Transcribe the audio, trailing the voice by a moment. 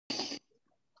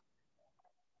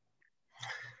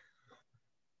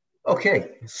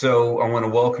Okay, so I want to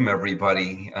welcome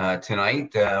everybody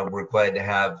tonight. We're glad to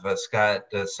have Scott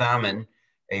Salmon,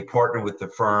 a partner with the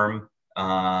firm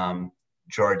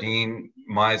Jardim,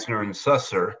 Meisner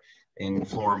Susser in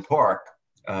Florham Park,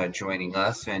 joining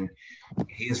us. And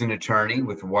he's an attorney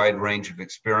with a wide range of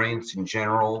experience in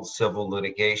general civil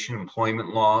litigation,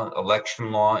 employment law,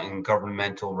 election law, and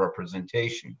governmental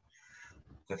representation.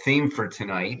 The theme for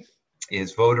tonight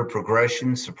is voter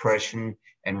progression, suppression,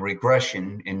 and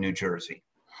regression in New Jersey.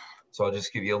 So I'll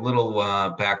just give you a little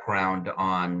background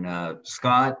on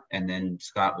Scott, and then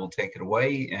Scott will take it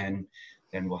away, and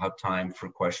then we'll have time for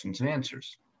questions and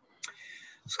answers.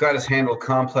 Scott has handled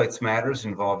complex matters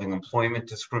involving employment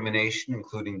discrimination,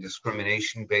 including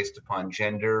discrimination based upon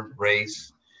gender,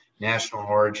 race, national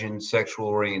origin, sexual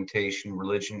orientation,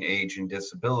 religion, age, and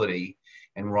disability,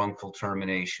 and wrongful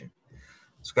termination.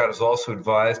 Scott has also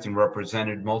advised and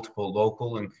represented multiple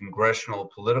local and congressional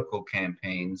political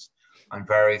campaigns on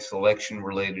various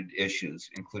election-related issues,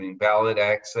 including ballot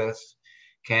access,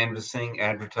 canvassing,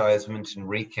 advertisements, and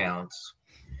recounts.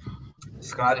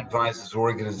 Scott advises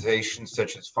organizations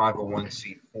such as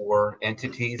 501c4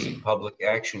 entities and public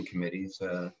action committees,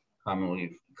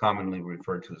 commonly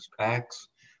referred to as PACs,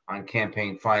 on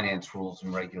campaign finance rules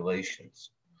and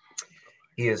regulations.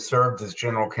 He has served as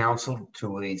General Counsel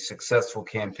to a successful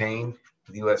campaign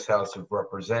for the U.S. House of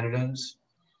Representatives.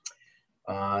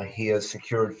 He has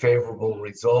secured favorable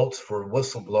results for a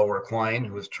whistleblower client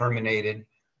who was terminated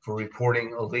for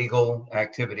reporting illegal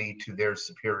activity to their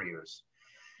superiors.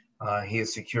 He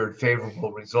has secured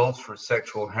favorable results for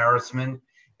sexual harassment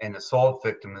and assault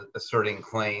victim asserting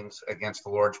claims against a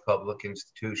large public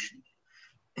institution.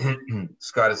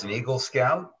 Scott is an Eagle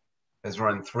Scout, has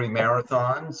run 3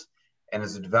 marathons, and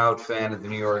is a devout fan of the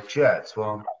New York Jets.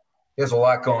 Well, he has a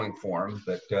lot going for him,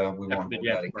 but we won't hold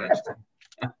that against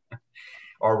him.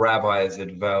 Our rabbi is a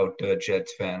devout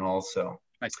Jets fan also.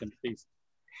 Nice to meet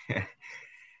you.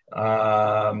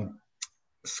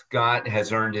 Scott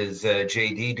has earned his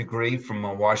JD degree from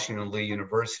Washington Lee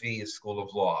University School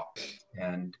of Law.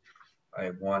 And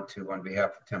I want to, on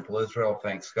behalf of Temple Israel,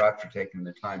 thank Scott for taking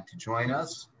the time to join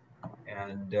us.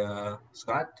 And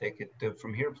Scott, take it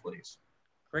from here, please.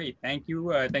 Great, thank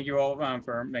you. Thank you all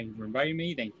for inviting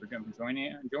me. Thank you for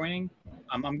joining.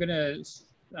 I'm gonna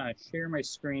share my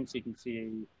screen so you can see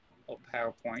a little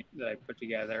PowerPoint that I put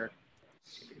together.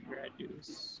 Let's see if I do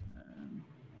this.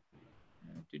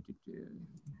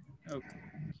 Okay,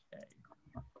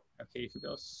 you should be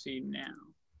able to see now.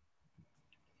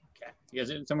 Okay, you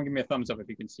guys, someone give me a thumbs up if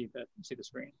you can see the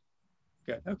screen.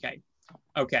 Good.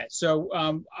 Okay, so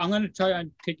I'm going to try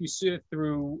and take you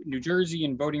through New Jersey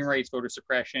and voting rights, voter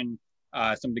suppression,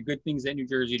 some of the good things that New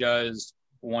Jersey does,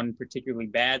 one particularly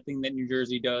bad thing that New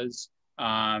Jersey does,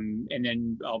 and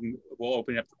then we'll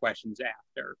open it up to questions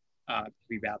after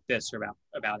about this or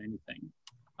about anything.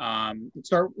 Let's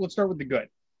start with the good.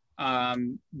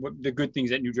 What the good things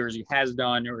that New Jersey has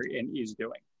done and is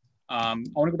doing. I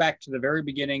want to go back to the very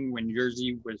beginning when New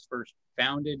Jersey was first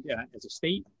founded as a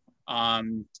state.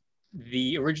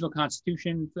 The original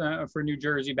constitution for New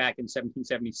Jersey back in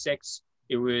 1776,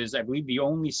 it was, I believe, the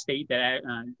only state that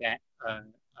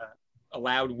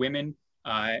allowed women,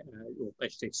 I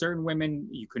should say certain women,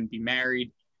 you couldn't be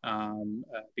married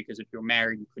because if you were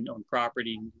married, you couldn't own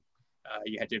property.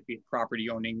 You had to be a property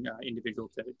owning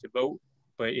individual to vote.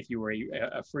 But if you were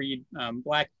a freed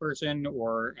Black person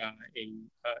or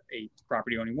a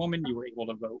property owning woman, you were able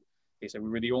to vote. Okay, so we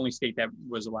were the only state that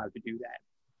was allowed to do that.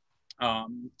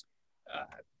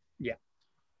 Yeah.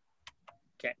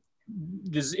 Okay.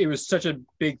 It was such a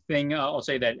big thing. I'll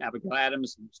say that Abigail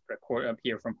Adams, a quote up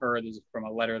here from her, this is from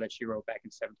a letter that she wrote back in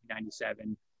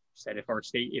 1797, said if our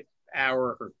state,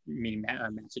 meaning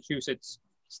Massachusetts,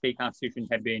 state constitution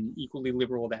had been equally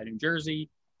liberal with that in New Jersey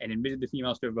and admitted the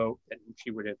females to vote, then she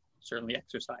would have certainly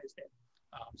exercised it.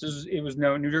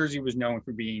 New Jersey was known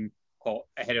for being called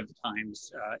ahead of the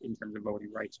times in terms of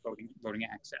voting rights, voting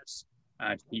access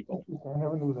to people. I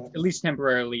never knew that. At least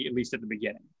temporarily, at least at the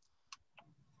beginning.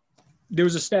 There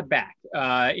was a step back.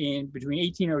 In between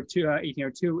 1802,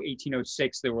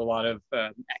 1806, there were a lot of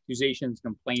accusations,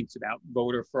 complaints about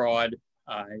voter fraud.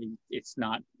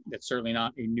 That's certainly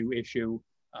not a new issue.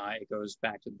 It goes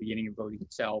back to the beginning of voting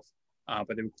itself.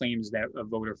 But there were claims that of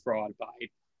voter fraud by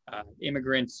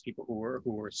immigrants, people who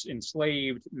were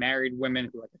enslaved, married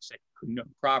women who, like I said, couldn't own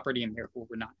property and therefore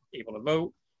were not able to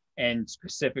vote. And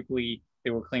specifically,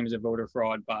 there were claims of voter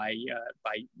fraud by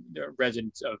the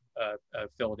residents of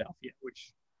Philadelphia,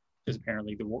 which was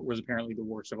apparently the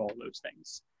worst of all those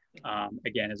things.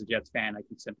 Again, as a Jets fan, I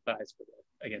can sympathize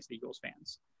against the Eagles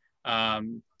fans.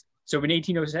 So in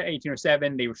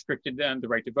 1807, they restricted the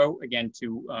right to vote, again,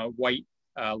 to white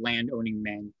land-owning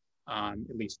men,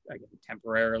 at least again,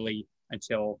 temporarily,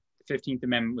 until the 15th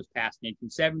Amendment was passed in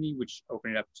 1870, which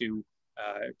opened it up to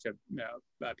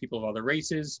people of other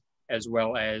races, as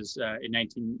well as in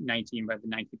 1919 by the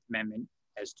 19th Amendment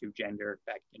as to gender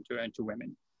back into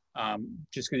women.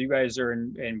 Just because you guys are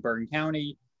in Bergen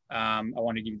County, I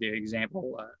want to give you the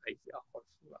example, a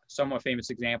somewhat famous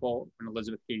example when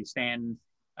Elizabeth Cady Stanton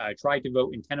tried to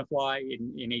vote in Tenafly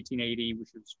in 1880, which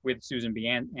was with Susan B.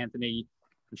 Anthony,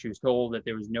 and she was told that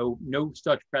there was no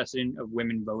such precedent of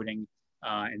women voting,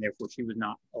 and therefore she was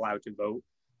not allowed to vote.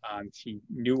 She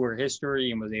knew her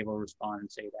history and was able to respond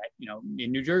and say that, you know,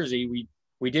 in New Jersey,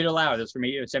 we did allow this from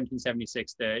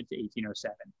 1776 to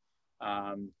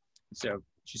 1807. So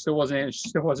she still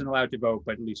wasn't allowed to vote,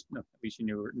 but at least she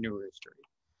knew her history.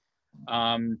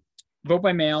 Vote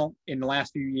by mail in the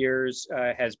last few years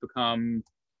has become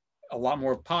a lot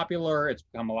more popular. It's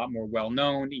become a lot more well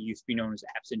known. It used to be known as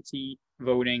absentee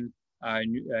voting.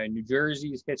 New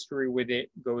Jersey's history with it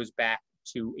goes back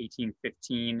to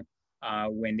 1815.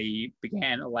 When they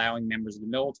began allowing members of the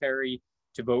military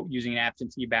to vote using an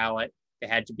absentee ballot. They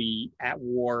had to be at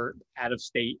war, out of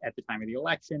state at the time of the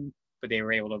election, but they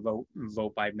were able to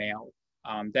vote by mail.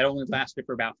 That only lasted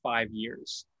for about 5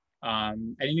 years. I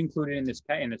didn't include it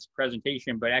in this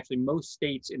presentation, but actually most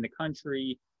states in the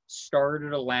country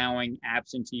started allowing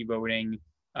absentee voting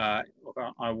on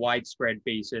a widespread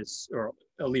basis, or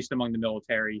at least among the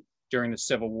military, during the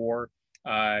Civil War.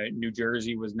 New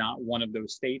Jersey was not one of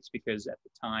those states because at the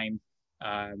time,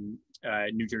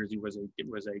 New Jersey was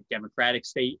a Democratic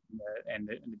state, and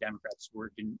the Democrats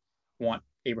didn't want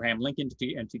Abraham Lincoln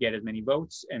to get as many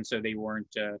votes, and so they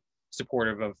weren't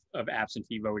supportive of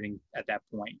absentee voting at that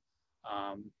point.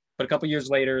 But a couple years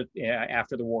later,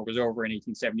 after the war was over in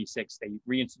 1876, they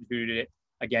reinstituted it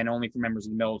again only for members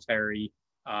of the military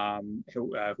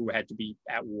who had to be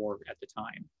at war at the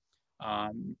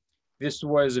time. This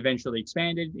was eventually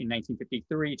expanded in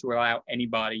 1953 to allow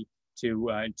anybody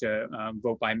to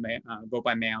vote by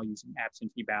mail using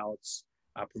absentee ballots,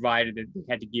 provided that they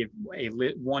had to give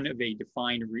one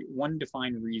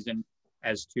defined reason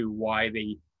as to why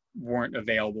they weren't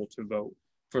available to vote.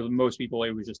 For most people,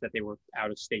 it was just that they were out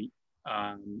of state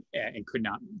and could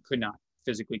not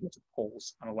physically get to the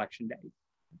polls on election day.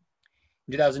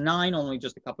 In 2009, only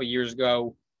just a couple of years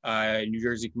ago, New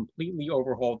Jersey completely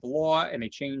overhauled the law, and they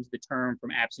changed the term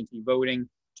from absentee voting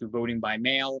to voting by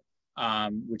mail,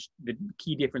 which the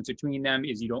key difference between them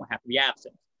is you don't have to be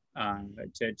absent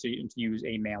to use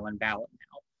a mail-in ballot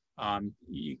now.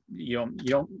 You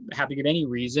don't have to give any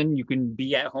reason. You can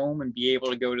be at home and be able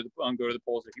to go to the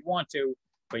polls if you want to,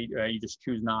 but you just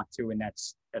choose not to, and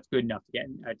that's good enough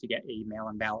to get a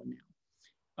mail-in ballot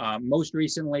now. Most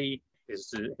recently,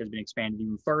 this has been expanded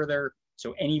even further.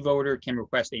 So any voter can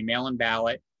request a mail-in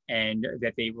ballot, and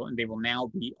that they will now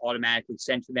be automatically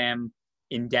sent to them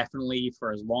indefinitely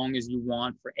for as long as you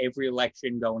want for every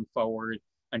election going forward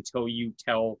until you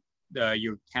tell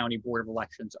your county board of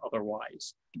elections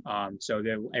otherwise. So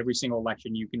that every single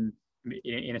election you can,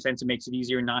 in a sense, it makes it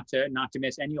easier not to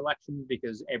miss any election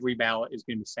because every ballot is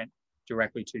going to be sent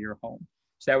directly to your home.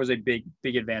 So that was a big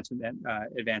advancement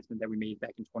that we made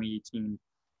back in 2018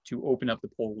 to open up the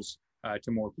polls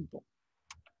to more people.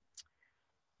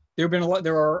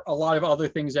 There are a lot of other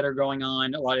things that are going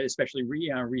on, especially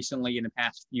recently in the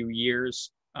past few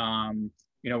years. When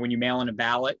you mail in a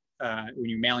ballot, when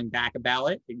you're mailing back a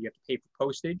ballot, you have to pay for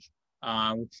postage,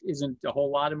 which isn't a whole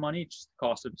lot of money. It's just the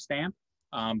cost of a stamp.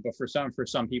 But for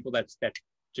some people, that's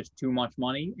just too much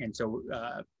money. And so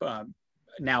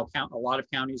now a lot of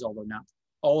counties, although not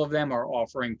all of them, are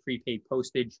offering prepaid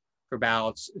postage for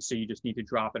ballots. So you just need to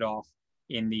drop it off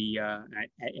in the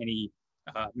at any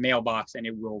mailbox, and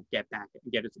it will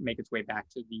make its way back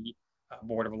to the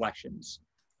Board of Elections.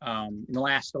 In the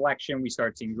last election, we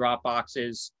started seeing drop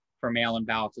boxes for mail-in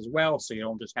ballots as well, so you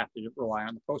don't just have to rely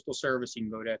on the Postal Service. You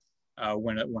can go to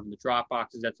one of the drop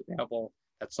boxes that's available.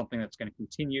 That's something that's going to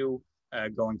continue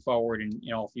going forward in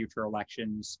all future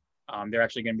elections. They're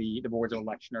actually going to be, the boards of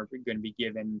election are going to be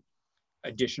given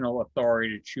additional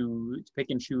authority to pick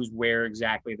and choose where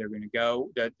exactly they're going to go.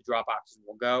 The drop boxes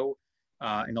will go.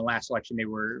 In the last election, they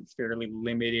were fairly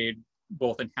limited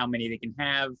both in how many they can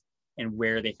have and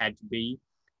where they had to be.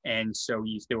 And so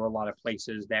there were a lot of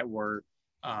places that were,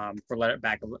 for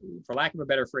lack of a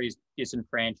better phrase,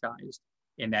 disenfranchised,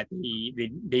 in that they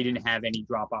didn't have any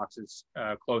drop boxes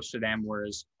close to them,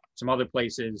 whereas some other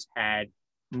places had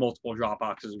multiple drop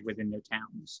boxes within their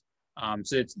towns.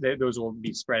 So those will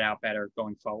be spread out better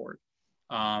going forward.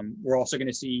 We're also going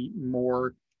to see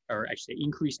more or I should say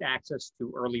increased access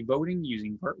to early voting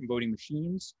using voting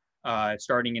machines,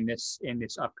 starting in this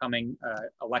upcoming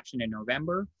election in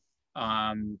November.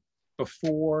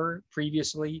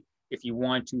 Previously, if you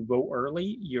want to vote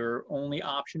early, your only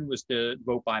option was to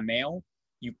vote by mail.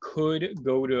 You could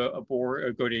go to a board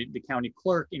or go to the county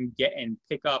clerk and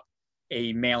pick up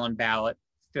a mail-in ballot,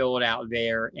 fill it out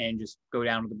there, and just go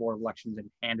down to the Board of Elections and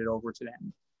hand it over to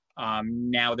them.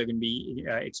 Now they're going to be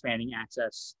expanding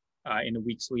access in the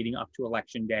weeks leading up to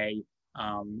Election Day.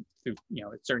 Through,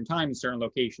 at certain times, certain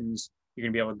locations, you're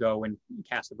going to be able to go and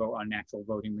cast a vote on an actual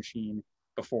voting machine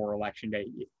before Election Day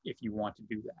if you want to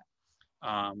do that.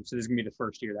 So this is going to be the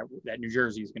first year that New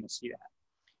Jersey is going to see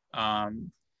that.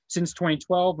 Since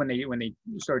 2012, when they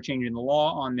started changing the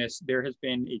law on this, there has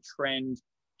been a trend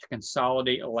to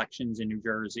consolidate elections in New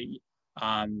Jersey.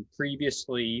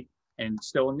 Previously, and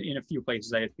still in a few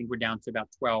places, I think we're down to about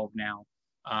 12 now,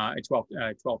 12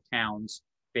 towns.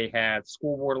 They have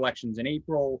school board elections in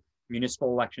April, municipal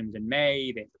elections in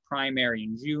May, they have the primary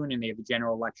in June, and they have the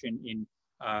general election in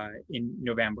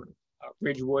November.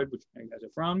 Ridgewood, which you guys are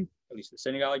from, at least the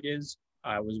synagogue is,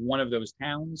 was one of those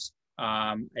towns.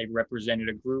 I represented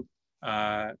a group.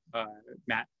 Matt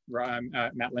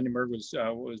Lindenberg was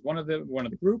one of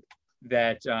the group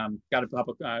that got a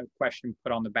public question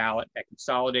put on the ballot that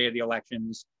consolidated the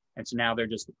elections, and so now they're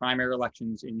just the primary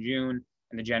elections in June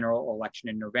and the general election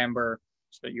in November.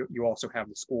 So that you also have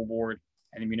the school board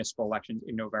and the municipal elections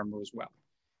in November as well.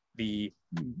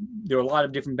 There are a lot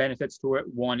of different benefits to it.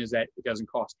 One is that it doesn't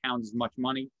cost towns as much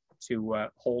money to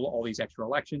hold all these extra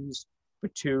elections.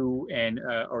 But two, and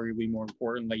arguably more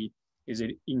importantly, is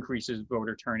it increases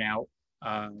voter turnout.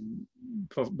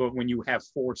 But when you have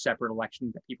 4 separate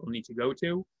elections that people need to go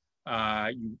to,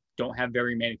 you don't have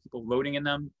very many people voting in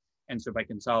them. And so by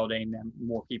consolidating them,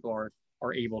 more people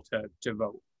are able to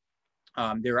vote.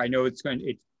 I know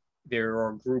there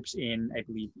are groups I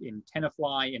believe in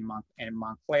Tenafly and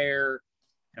Montclair,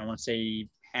 and I want to say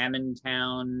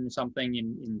Hammondtown, something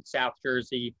in South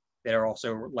Jersey, that are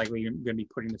also likely going to be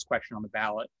putting this question on the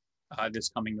ballot this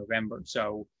coming November.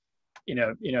 So in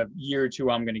a year or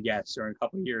two, I'm going to guess, or in a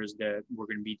couple of years, that we're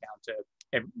going to be down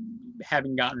to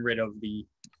having gotten rid of the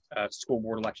school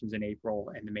board elections in April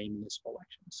and the May municipal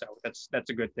elections. So that's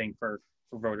a good thing for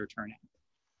voter turnout.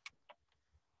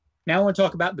 Now I want to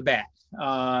talk about the bad.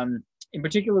 In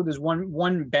particular, there's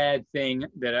one bad thing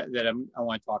that I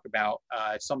want to talk about,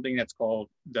 something that's called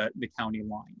the county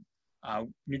line.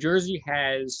 New Jersey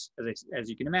has, as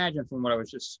you can imagine from what I was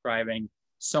just describing,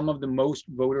 some of the most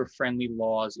voter-friendly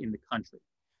laws in the country.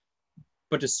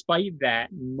 But despite that,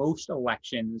 most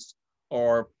elections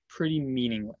are pretty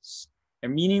meaningless. They're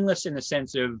meaningless in the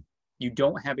sense of you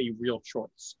don't have a real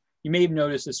choice. You may have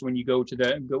noticed this when you go to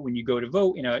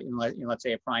vote in let's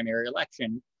say a primary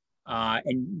election,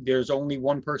 and there's only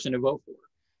one person to vote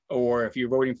for. Or if you're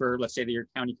voting for, let's say, your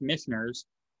county commissioners,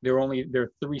 there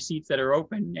are 3 seats that are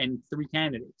open and 3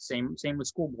 candidates. Same with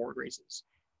school board races.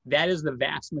 That is the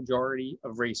vast majority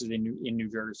of races in New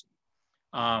Jersey.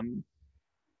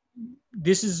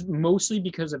 This is mostly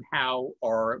because of how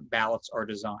our ballots are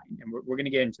designed, and we're going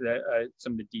to get into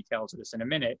some of the details of this in a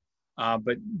minute.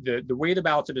 But the way the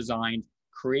ballots are designed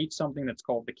creates something that's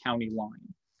called the county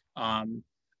line.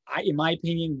 In my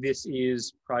opinion, this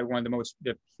is probably one of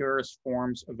the purest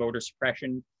forms of voter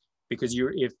suppression, because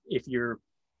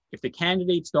if the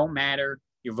candidates don't matter,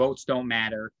 your votes don't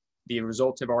matter, the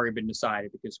results have already been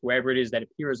decided, because whoever it is that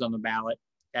appears on the ballot,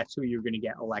 that's who you're going to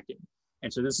get elected.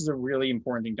 And so this is a really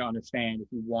important thing to understand if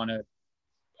you want to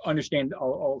understand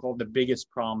all the biggest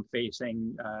problem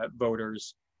facing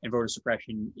voters and voter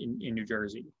suppression in New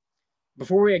Jersey.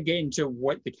 Before we get into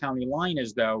what the county line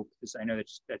is, though, because I know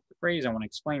that's the phrase, I want to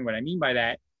explain what I mean by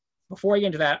that. Before I get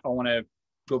into that, I want to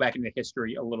go back into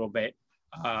history a little bit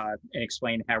and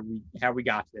explain how we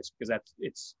got to this, because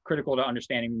it's critical to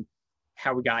understanding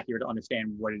how we got here to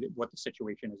understand what the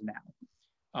situation is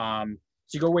now.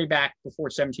 So you go way back before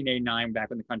 1789, back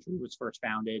when the country was first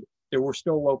founded, there were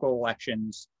still local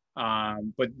elections,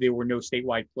 but there were no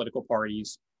statewide political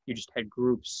parties. You just had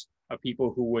groups of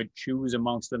people who would choose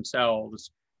amongst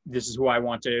themselves, this is who I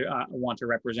want to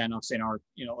represent us in our,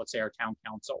 let's say our town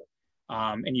council.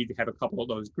 And you'd have a couple of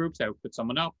those groups that would put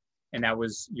someone up, and that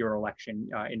was your election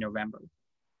in November.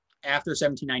 After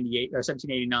 1798 or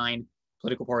 1789,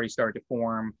 political parties started to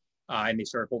form, and they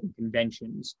started holding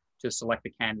conventions to select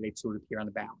the candidates who would appear on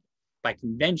the ballot. By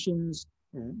conventions,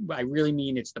 I really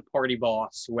mean it's the party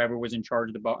boss, whoever was in charge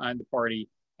of the party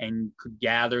and could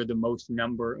gather the most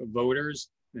number of voters.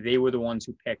 They were the ones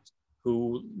who picked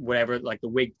whatever, like the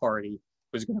Whig Party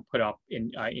was going to put up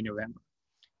in November.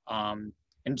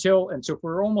 And so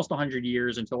for almost 100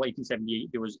 years, until 1878,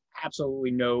 there was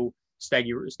absolutely no state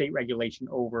regulation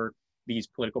over these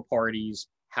political parties,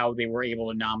 how they were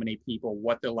able to nominate people,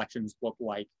 what the elections looked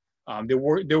like. There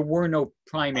were no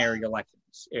primary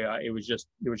elections. It was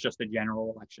just a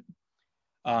general election.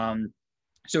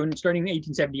 So starting in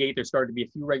 1878, there started to be a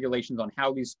few regulations on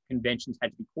how these conventions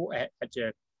had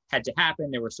to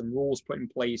happen. There were some rules put in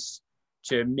place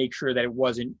to make sure that it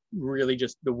wasn't really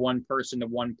just the one person, the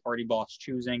one party boss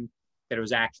choosing, that it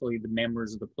was actually the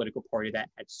members of the political party that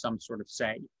had some sort of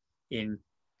say in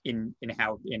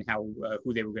how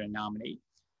who they were going to nominate.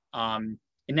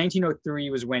 In 1903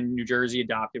 was when New Jersey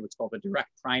adopted what's called the direct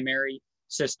primary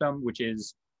system, which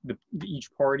is each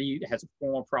party has a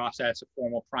formal process, a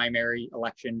formal primary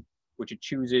election, which it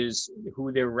chooses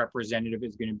who their representative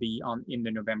is going to be in the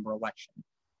November election.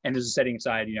 And this is setting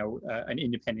aside, an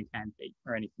independent candidate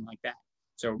or anything like that.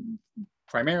 So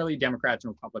primarily Democrats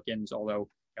and Republicans, although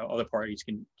other parties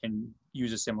can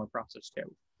use a similar process too.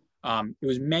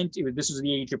 This was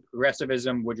the age of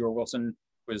progressivism. Woodrow Wilson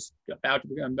was about to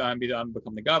become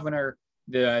the governor.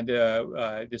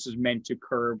 This is meant to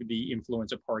curb the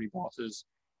influence of party bosses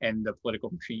and the political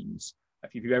machines.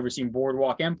 If you've ever seen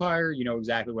Boardwalk Empire, you know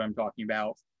exactly what I'm talking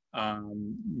about.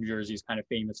 New Jersey is kind of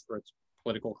famous for its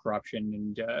political corruption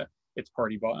and its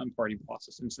party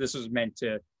bosses. And so this was meant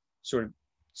to sort of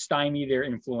stymie their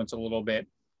influence a little bit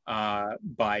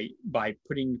by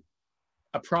putting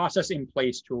a process in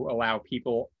place to allow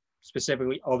people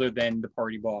specifically other than the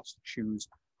party boss to choose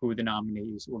who the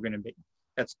nominees were going to be.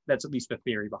 That's at least the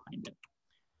theory behind it.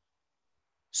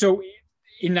 So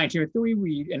in 1903,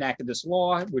 we enacted this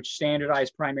law which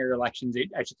standardized primary elections.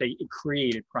 It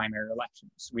created primary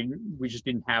elections. We just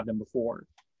didn't have them before.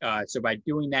 So by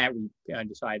doing that, we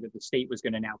decided that the state was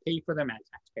going to now pay for them as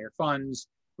taxpayer funds,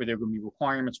 where there were going to be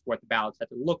requirements for what the ballots had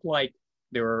to look like.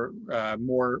 There were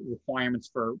more requirements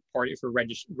for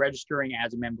registering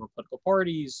as a member of political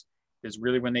parties. Is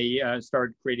really when they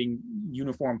started creating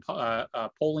uniform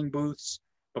polling booths.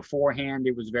 Beforehand,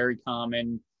 it was very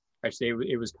common. I say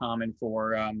it was common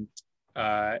for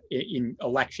in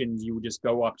elections, you would just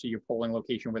go up to your polling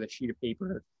location with a sheet of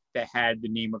paper that had the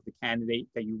name of the candidate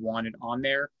that you wanted on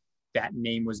there. That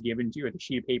name was given to you, or the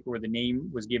sheet of paper where the name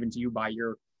was given to you by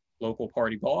your local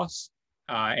party boss,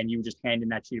 and you would just hand in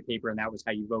that sheet of paper, and that was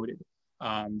how you voted.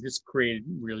 This created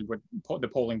really what the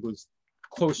polling booths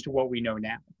close to what we know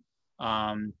now.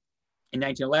 In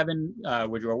 1911,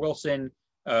 Woodrow Wilson,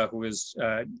 who was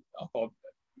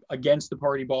against the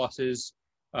party bosses,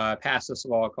 passed this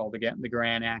law called the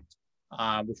Grant Act,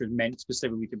 which was meant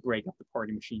specifically to break up the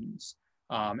party machines,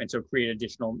 and so create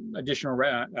additional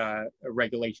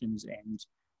regulations and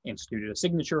instituted a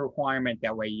signature requirement.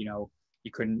 That way, you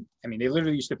couldn't. I mean, they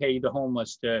literally used to pay the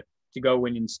homeless to go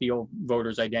in and steal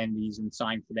voters' identities and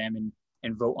sign for them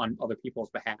and vote on other people's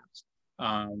behalves.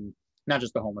 Not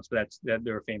just the homeless, but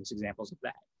there are famous examples of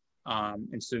that.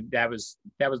 And so that was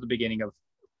the beginning of,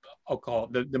 I'll call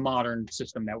it the modern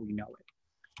system that we know it.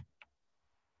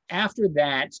 After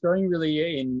that, starting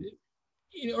really in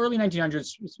early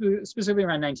 1900s, specifically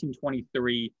around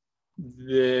 1923,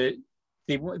 the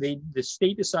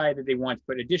state decided that they wanted to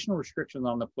put additional restrictions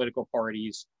on the political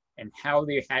parties and how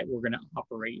they were going to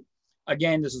operate.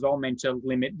 Again, this is all meant to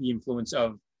limit the influence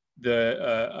of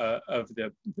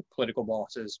the political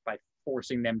bosses by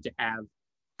forcing them to have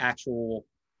actual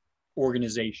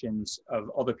organizations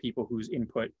of other people whose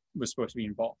input was supposed to be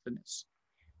involved in this.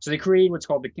 So they created what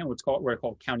are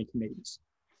called county committees.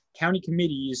 County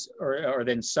committees are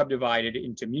then subdivided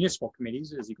into municipal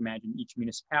committees. As you can imagine, each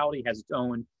municipality has its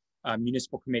own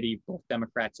municipal committee. Both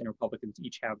Democrats and Republicans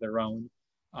each have their own.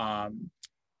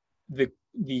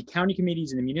 The county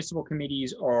committees and the municipal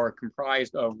committees are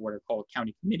comprised of what are called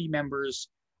county committee members,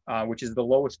 which is the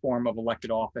lowest form of elected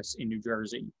office in New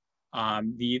Jersey.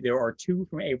 There are two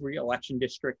from every election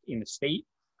district in the state.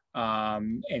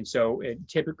 And so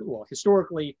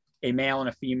historically, a male and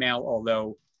a female,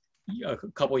 although a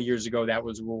couple of years ago that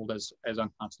was ruled as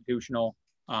unconstitutional.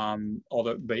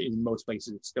 But in most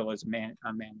places it still is a man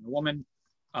and a woman.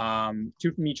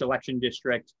 Two from each election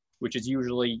district, which is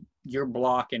usually your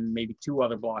block and maybe two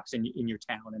other blocks in your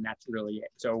town, and that's really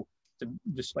it. So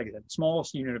just like I said, the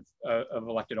smallest unit of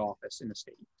elected office in the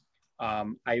state.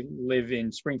 I live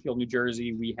in Springfield, New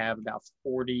Jersey. We have about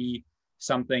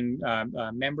 40-something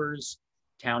members.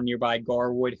 Town nearby,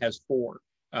 Garwood, has 4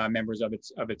 members of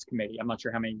its committee. I'm not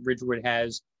sure how many Ridgewood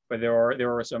has, but there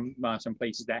are some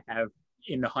places that have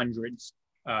in the hundreds,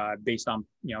 based on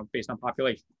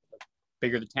population. The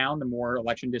bigger the town, the more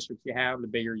election districts you have, the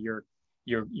bigger your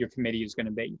committee is going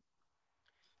to be.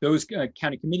 Those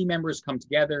county committee members come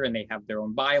together and they have their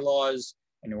own bylaws.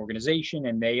 an organization,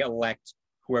 and they elect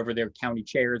whoever their county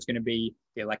chair is going to be.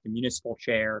 They elect a municipal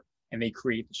chair, and they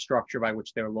create the structure by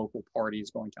which their local party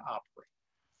is going to operate.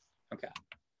 Okay.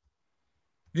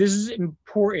 This is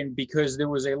important because there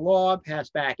was a law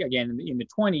passed back again in the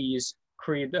 20s,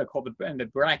 created called the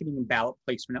bracketing and ballot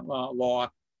placement law.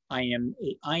 I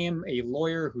am a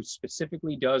lawyer who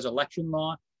specifically does election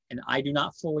law, and I do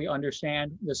not fully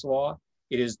understand this law.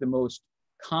 It is the most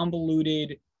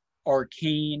convoluted,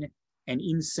 arcane, and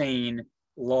insane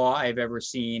law I've ever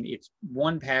seen. It's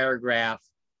one paragraph,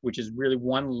 which is really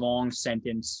one long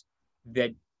sentence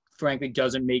that frankly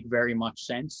doesn't make very much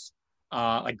sense,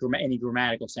 like any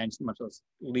grammatical sense, much less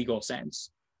legal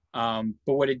sense. But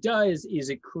what it does is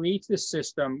it creates this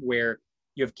system where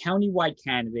you have county-wide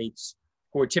candidates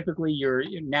who are typically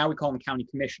now we call them county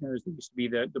commissioners. They used to be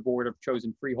the board of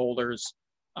chosen freeholders,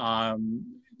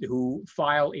 who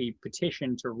file a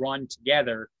petition to run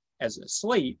together as a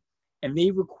slate, and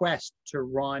they request to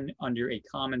run under a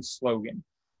common slogan.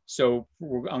 So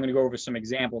I'm going to go over some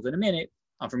examples in a minute.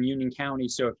 I'm from Union County,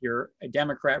 so if you're a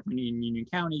Democrat from Union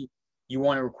County, you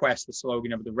want to request the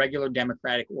slogan of the regular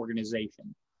Democratic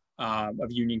organization of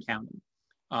Union County.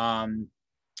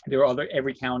 There are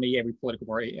every county, every political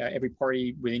party, every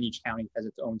party within each county has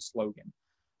its own slogan.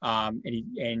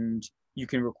 And you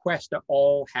can request to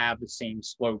all have the same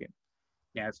slogan.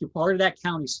 Now, if you're part of that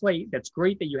county slate, that's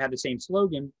great that you have the same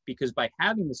slogan, because by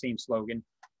having the same slogan,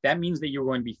 that means that you're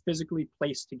going to be physically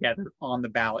placed together on the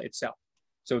ballot itself.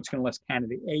 So it's going to list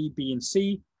candidate A, B, and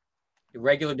C, the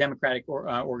regular Democratic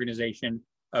organization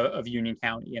of Union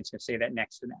County, and it's going to say that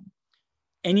next to them.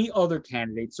 Any other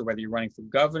candidates, so whether you're running for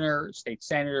governor, state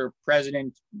senator,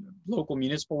 president, local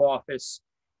municipal office,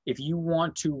 if you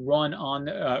want to run on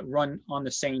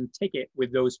the same ticket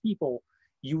with those people,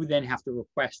 you would then have to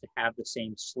request to have the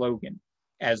same slogan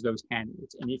as those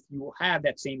candidates. And if you have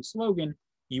that same slogan,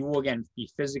 you will again be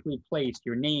physically placed,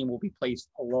 your name will be placed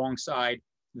alongside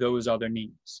those other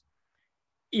names.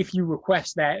 If you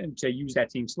request that to use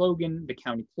that same slogan, the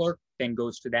county clerk then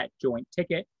goes to that joint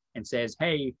ticket and says,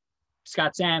 hey,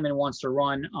 Scott Salmon wants to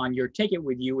run on your ticket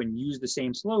with you and use the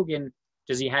same slogan.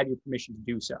 Does he have your permission to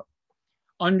do so?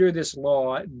 Under this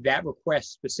law, that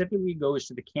request specifically goes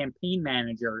to the campaign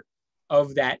manager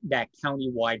of that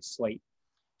county-wide slate.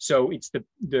 So it's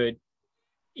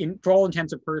for all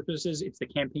intents and purposes, it's the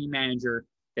campaign manager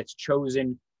that's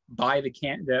chosen by the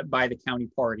county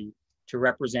party to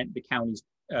represent the county's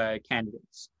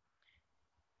candidates.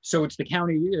 So it's the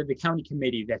county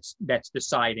committee that's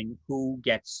deciding who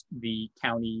gets the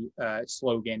county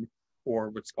slogan, or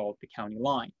what's called the county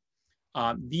line.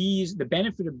 The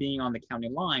benefit of being on the county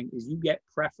line is you get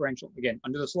preferential, again,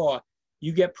 under this law,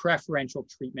 you get preferential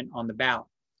treatment on the ballot,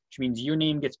 which means your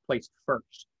name gets placed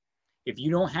first. If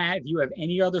you have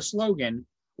any other slogan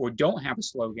or don't have a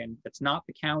slogan that's not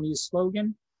the county's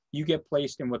slogan, you get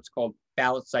placed in what's called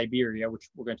ballot Siberia,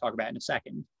 which we're going to talk about in a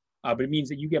second. But it means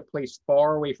that you get placed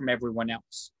far away from everyone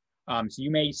else. So you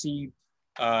may see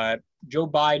Joe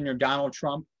Biden or Donald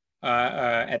Trump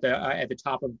at the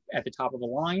top of a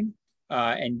line,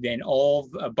 and then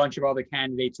a bunch of other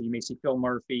candidates. So you may see Phil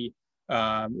Murphy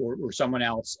or someone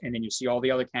else, and then you see all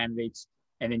the other candidates,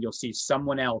 and then you'll see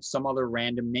someone else, some other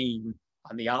random name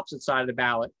on the opposite side of the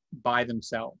ballot by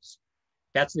themselves.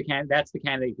 That's the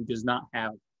candidate who does not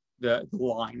have the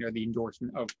line or the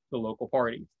endorsement of the local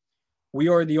party. We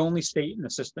are the only state in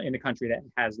the country that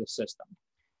has this system.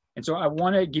 And so I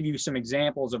want to give you some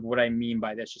examples of what I mean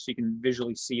by this, just so you can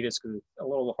visually see this, because it's a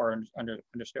little hard to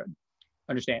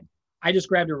understand. I just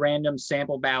grabbed a random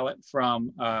sample ballot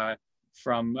from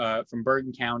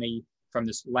Bergen County from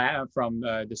this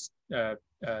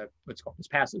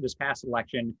past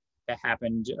election that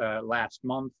happened last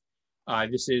month.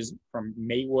 This is from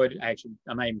Maywood.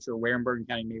 I'm not even sure where in Bergen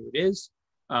County Maywood is.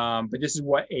 But this is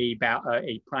what a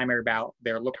primary ballot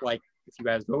there looked like. If you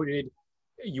guys voted,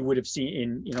 you would have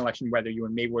seen in election, whether you were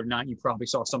in Maywood or not, you probably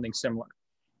saw something similar.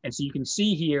 And so you can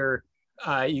see here,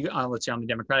 let's say on the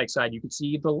Democratic side, you can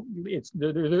see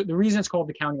the reason it's called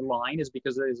the county line is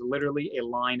because there is literally a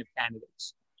line of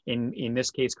candidates. In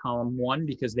this case, column 1,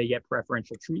 because they get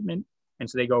preferential treatment, and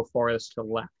so they go farthest to the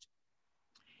left.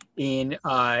 In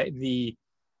the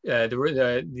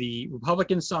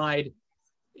Republican side,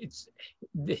 it's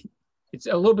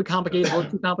a little bit complicated, a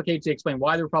little too complicated to explain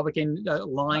why the Republican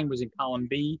line was in column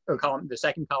B, or the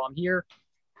second column here.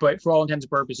 But for all intents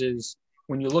and purposes,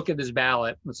 when you look at this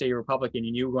ballot, let's say you're a Republican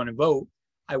and you were going to vote,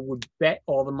 I would bet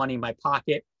all the money in my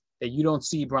pocket that you don't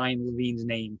see Brian Levine's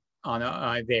name on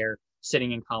there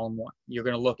sitting in column 1. You're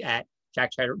going to look at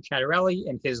Jack Ciattarelli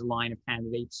and his line of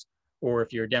candidates. Or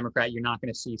if you're a Democrat, you're not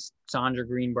going to see Sandra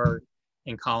Greenberg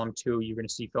In column 2, you're going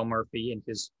to see Phil Murphy and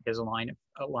his line of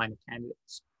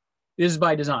candidates. This is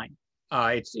by design.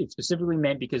 It's specifically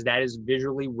meant because that is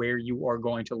visually where you are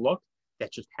going to look.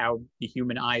 That's just how the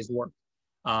human eyes work.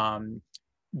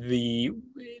 The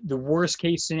worst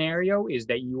case scenario is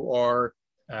that you are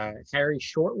Harry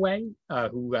Shortway,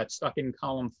 who got stuck in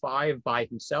column 5 by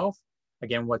himself.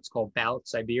 Again, what's called ballot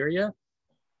Siberia.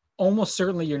 Almost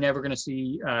certainly you're never going to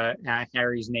see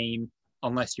Harry's name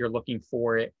unless you're looking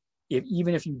for it.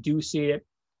 Even if you do see it,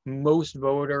 most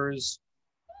voters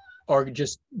are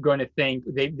just going to think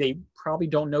they probably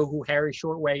don't know who Harry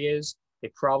Shortway is.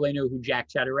 They probably know who Jack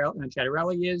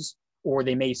Ciattarelli is, or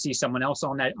they may see someone else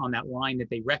on that line that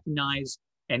they recognize,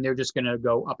 and they're just going to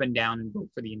go up and down and vote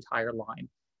for the entire line.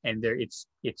 And it's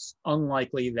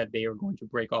unlikely that they are going to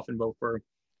break off and vote for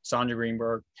Sandra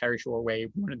Greenberg, Harry Shortway,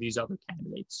 one of these other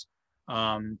candidates.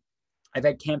 I've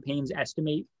had campaigns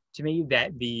estimate to me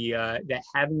that that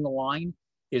having the line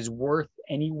is worth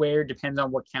anywhere, depends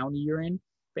on what county you're in,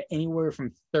 but anywhere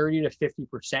from 30 to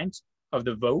 50% of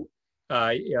the vote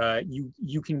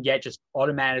you can get just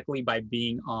automatically by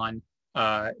being on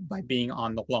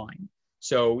the line.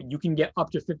 So you can get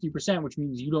up to 50%, which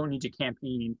means you don't need to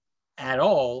campaign at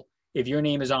all if your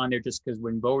name is on there, just because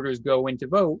when voters go in to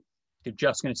vote, they're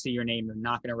just going to see your name. They're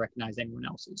not going to recognize anyone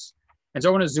else's. And so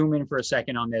I want to zoom in for a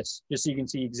second on this, just so you can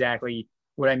see exactly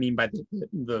what I mean by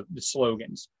the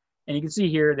slogans. And you can see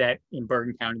here that in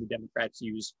Bergen County, the Democrats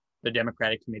use the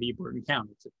Democratic Committee of Bergen County.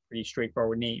 It's a pretty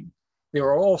straightforward name. There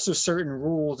are also certain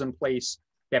rules in place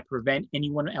that prevent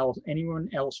anyone else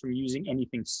from using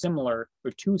anything similar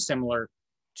or too similar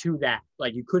to that.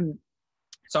 Like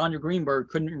Sandra Greenberg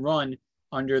couldn't run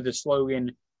under the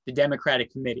slogan, the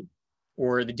Democratic Committee,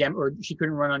 or she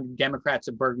couldn't run under Democrats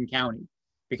of Bergen County,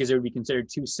 because it would be considered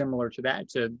too similar to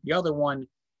the other one,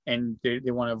 and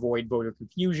they want to avoid voter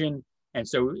confusion. And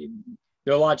so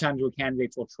there are a lot of times where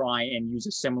candidates will try and use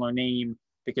a similar name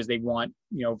because they want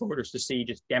voters to see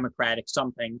just Democratic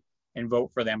something and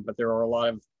vote for them. But there are a lot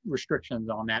of restrictions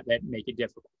on that make it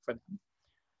difficult for them.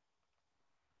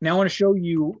 Now I want to show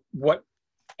you what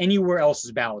anywhere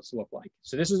else's ballots look like.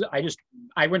 So this is, I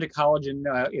went to college in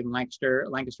Lancaster,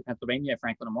 Pennsylvania, at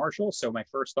Franklin and Marshall. So my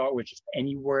first thought was just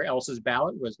anywhere else's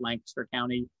ballot was Lancaster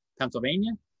County,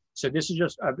 Pennsylvania. So this is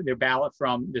just their ballot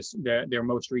from their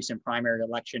most recent primary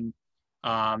election.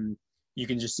 You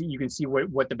can see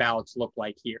what the ballots look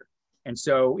like here. And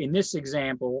so in this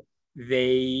example,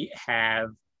 they have,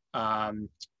 let's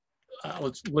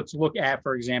look at,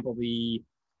 for example, the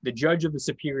judge of the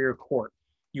Superior Court.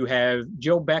 You have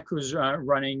Jill Beck, who's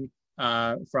running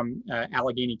from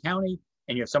Allegheny County,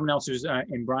 and you have someone else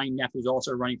and Brian Neff, who's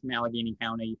also running from Allegheny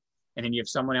County, and then you have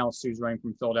someone else who's running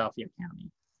from Philadelphia County.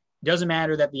 It doesn't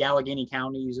matter that the Allegheny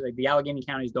counties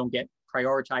don't get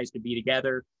prioritized to be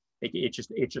together. It's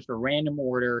just a random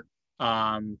order.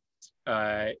 It's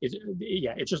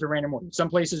just a random order. Some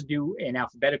places do in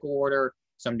alphabetical order,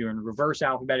 some do in reverse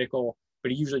alphabetical,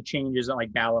 but it usually changes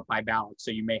like ballot by ballot.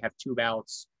 So you may have 2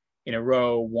 ballots in a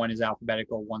row. One is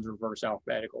alphabetical, one's reverse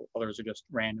alphabetical, others are just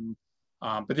random.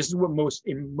 But this is what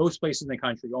in most places in the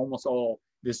country, almost all,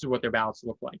 this is what their ballots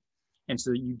look like. And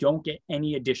so you don't get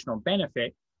any additional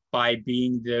benefit by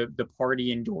being the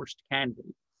party endorsed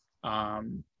candidate.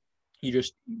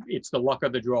 It's the luck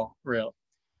of the draw, really.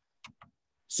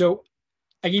 So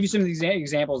I gave you some of these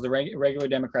examples. The regular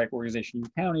Democratic organization in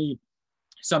the county,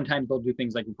 sometimes they'll do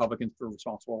things like Republicans for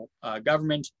Responsible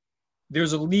Government.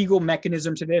 There's a legal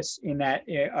mechanism to this in that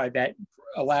that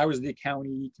allows the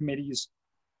county committees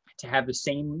to have the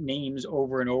same names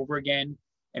over and over again,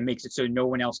 and makes it so no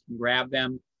one else can grab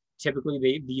them.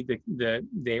 Typically,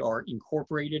 they are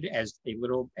incorporated as a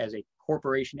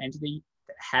corporation entity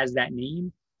that has that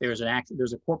name. There's a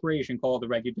corporation called the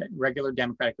Regular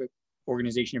Democratic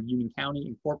Organization of Union County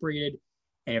Incorporated,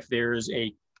 and if there's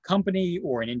a company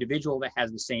or an individual that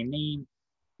has the same name,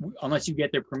 unless you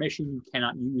get their permission, you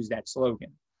cannot use that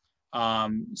slogan.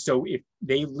 So if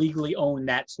they legally own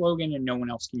that slogan, and no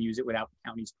one else can use it without the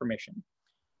county's permission.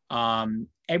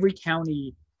 Every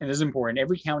county, and this is important,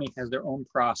 every county has their own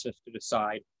process to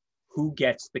decide who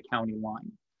gets the county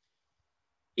line.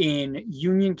 In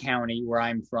Union County, where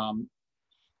I'm from,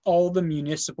 all the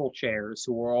municipal chairs,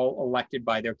 who are all elected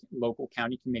by their local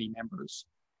county committee members,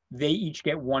 they each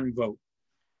get 1 vote.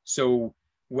 So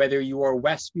whether you are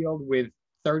Westfield with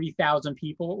 30,000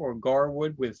 people or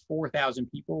Garwood with 4,000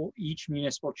 people, each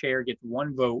municipal chair gets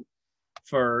 1 vote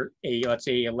for let's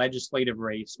say a legislative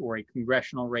race or a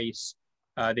congressional race.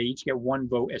 They each get 1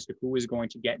 vote as to who is going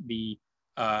to get the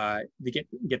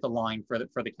line for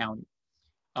the county.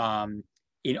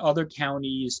 In other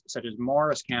counties, such as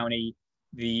Morris County,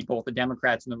 both the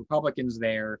Democrats and the Republicans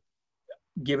there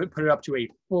put it up to a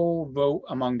full vote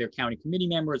among their county committee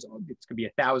members. It's going to be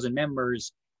 1,000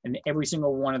 members, and every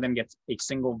single one of them gets a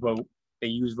single vote. They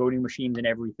use voting machines and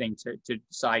everything to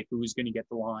decide who's going to get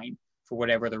the line for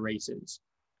whatever the race is.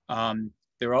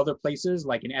 There are other places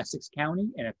like in Essex County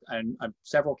and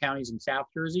several counties in South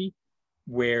Jersey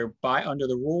where under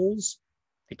the rules,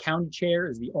 the county chair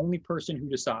is the only person who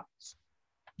decides.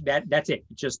 That's it.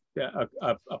 It's just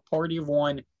a party of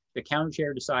one. The county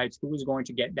chair decides who is going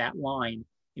to get that line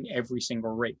in every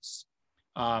single race.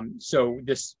 So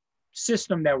this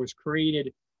system that was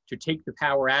created to take the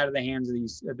power out of the hands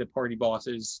of the party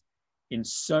bosses in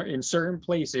certain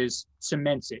places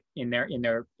cements it in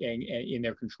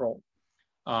their control.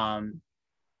 And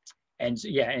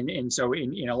so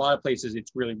in a lot of places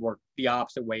it's really worked the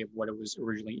opposite way of what it was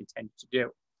originally intended to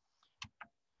do.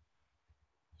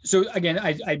 So again,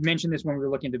 I mentioned this when we were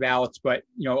looking at the ballots, but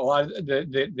a lot of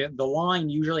the line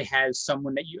usually has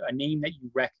a name that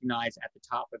you recognize at the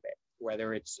top of it,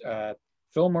 whether it's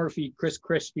Phil Murphy, Chris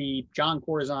Christie, John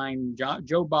Corzine,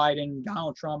 Joe Biden,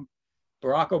 Donald Trump,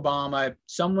 Barack Obama,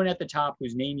 someone at the top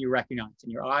whose name you recognize,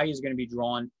 and your eye is going to be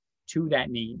drawn to that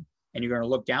name, and you're going to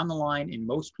look down the line, and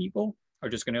most people are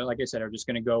just going to, like I said,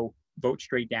 go vote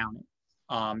straight down it.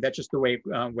 That's just the way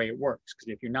it works. Because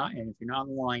if you're not in the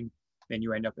line, then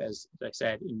you end up, as I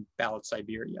said, in ballot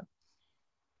Siberia.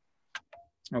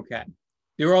 Okay.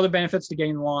 There are other benefits to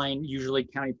getting in line. Usually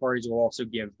county parties will also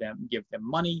give them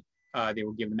money. They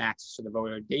will give them access to the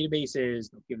voter databases.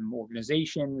 They'll give them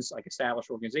organizations, like established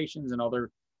organizations and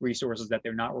other resources that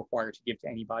they're not required to give to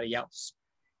anybody else.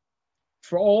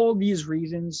 For all these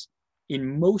reasons,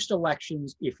 in most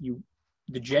elections,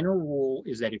 the general rule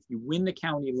is that if you win the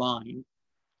county line,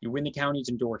 you win the county's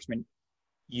endorsement,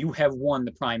 you have won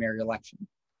the primary election.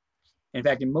 In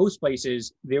fact, in most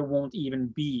places, there won't even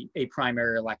be a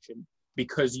primary election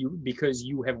because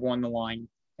you have won the line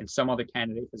and some other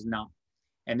candidate has not.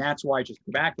 And that's why, just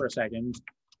go back for a second,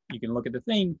 you can look at the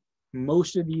thing,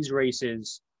 most of these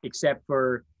races, except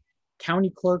for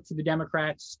county clerk for the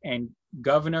Democrats and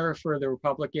governor for the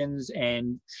Republicans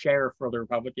and sheriff for the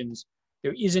Republicans,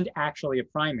 there isn't actually a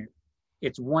primary.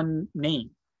 It's one name,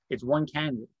 it's one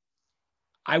candidate.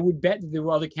 I would bet that there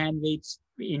were other candidates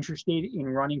interested in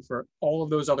running for all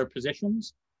of those other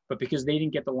positions, but because they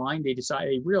didn't get the line, they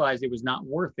realized it was not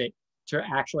worth it to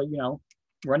actually,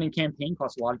 running a campaign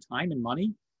costs a lot of time and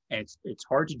money, and it's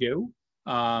hard to do.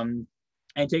 And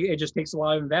it just takes a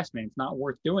lot of investment. It's not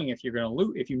worth doing if you're going to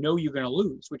lose, if you know you're going to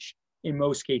lose, which in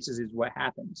most cases is what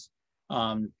happens.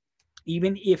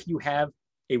 Even if you have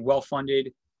a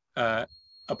well-funded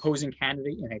opposing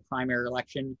candidate in a primary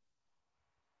election,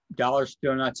 dollars to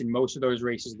donuts in most of those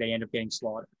races, they end up getting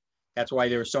slaughtered. That's why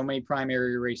there are so many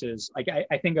primary races. Like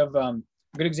I think of a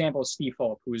good example is Steve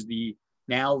Fulop, who is the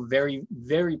now very,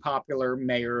 very popular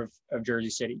mayor of Jersey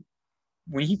City.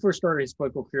 When he first started his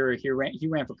political career, he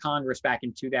ran for Congress back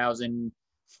in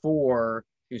 2004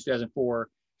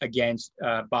 against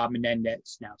Bob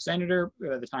Menendez, now senator,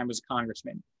 at the time was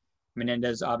congressman.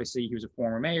 Menendez, obviously, he was a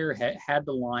former mayor, had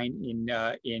the line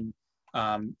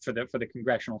for the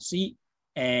congressional seat,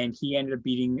 and he ended up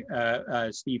beating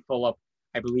Steve Fulop.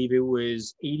 I believe it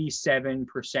was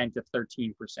 87% to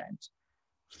 13%.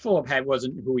 Fulop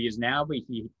wasn't who he is now, but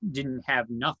he didn't have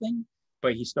nothing,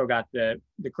 but he still got the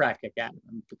crap kicked out of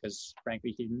him because,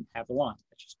 frankly, he didn't have the line.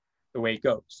 That's just the way it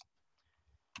goes.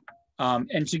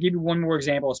 And to give you one more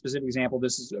example, a specific example,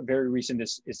 this is very recent.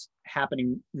 This is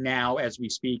happening now as we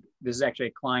speak. This is actually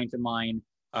a client of mine,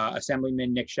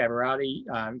 Assemblyman Nick Chavarati.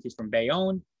 He's from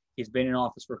Bayonne. He's been in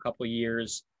office for a couple of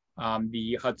years.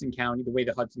 The way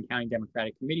the Hudson County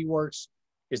Democratic Committee works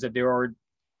is that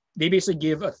they basically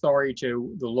give authority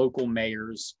to the local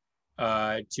mayors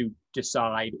to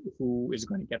decide who is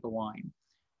going to get the line.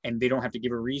 And they don't have to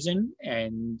give a reason.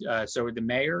 And so the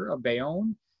mayor of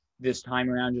Bayonne this time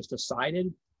around just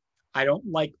decided, I don't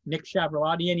like Nick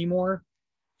Chavarati anymore.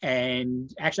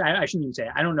 And actually, I shouldn't even say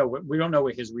it. We don't know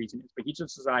what his reason is, but he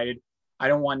just decided, I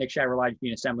don't want Nick Chavarati to be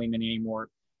an assemblyman anymore.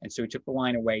 And so he took the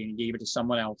line away and he gave it to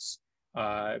someone else.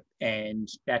 And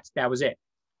that was it.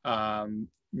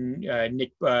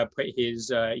 Nick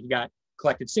he got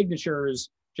collected signatures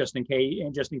just in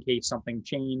case something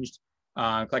changed,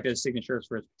 collected his signatures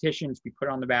for his petition to be put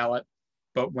on the ballot.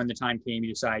 But when the time came, he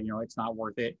decided, it's not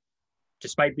worth it.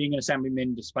 Despite being an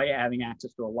assemblyman, despite having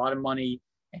access to a lot of money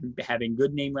and having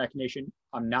good name recognition,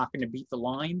 I'm not going to beat the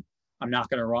line. I'm not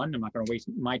going to run. I'm not going to waste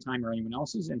my time or anyone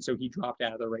else's. And so he dropped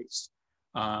out of the race.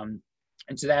 And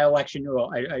so that election,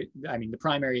 I mean, the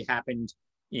primary happened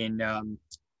in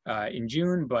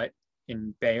June, but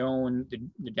in Bayonne,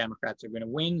 the Democrats are going to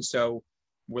win. So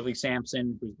Willie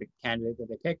Sampson, who's the candidate that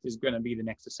they picked, is going to be the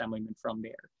next assemblyman from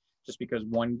there. Just because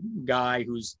one guy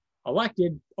who's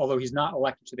elected, although he's not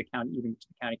elected to the county, even to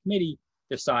the county committee,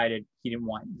 decided he didn't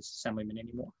want this assemblyman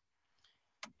anymore.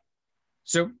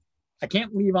 So I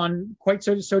can't leave on quite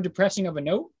so depressing of a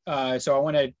note. So I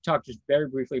want to talk just very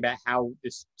briefly about how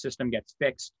this system gets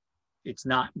fixed. It's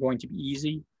not going to be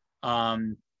easy.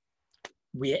 I'll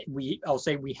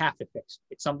say we have to fix it.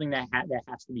 It's something that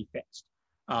has to be fixed.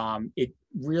 It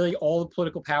really, all the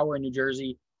political power in New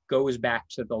Jersey goes back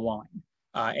to the line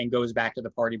and goes back to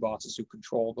the party bosses who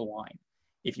control the line.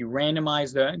 If you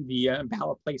randomize the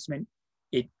ballot placement,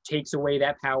 it takes away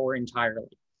that power entirely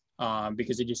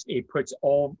because it puts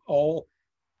all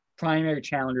primary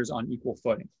challengers on equal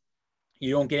footing.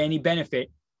 You don't get any benefit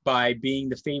by being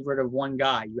the favorite of one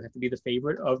guy. You have to be the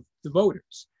favorite of the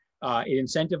voters. It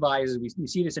incentivizes. We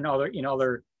see this in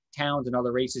other towns and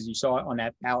other races. You saw it on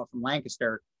that ballot from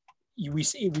Lancaster. We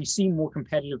see more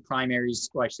competitive primaries.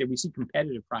 Well, I should say we see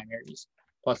competitive primaries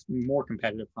plus more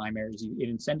competitive primaries.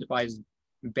 It incentivizes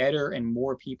better and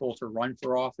more people to run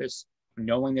for office,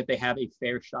 knowing that they have a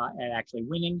fair shot at actually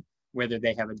winning, whether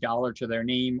they have $1 to their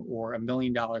name or $1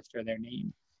 million to their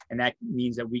name. And that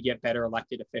means that we get better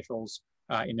elected officials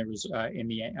as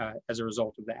a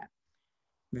result of that.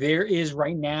 There is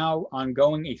right now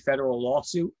ongoing a federal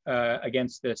lawsuit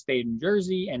against the state of New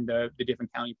Jersey and the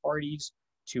different county parties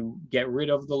to get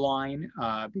rid of the line,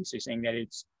 basically saying that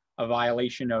it's a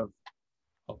violation of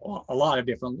a lot of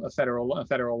different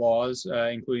federal laws,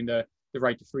 including the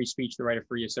right to free speech, the right of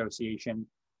free association,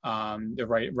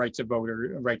 the rights of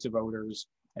voters,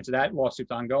 and so that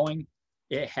lawsuit's ongoing.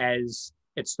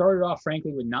 It started off,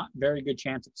 frankly, with not very good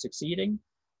chance of succeeding,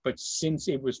 but since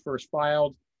it was first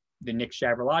filed, the Nick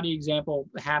Schiavolotti example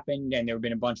happened, and there have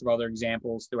been a bunch of other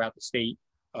examples throughout the state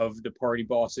of the party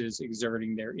bosses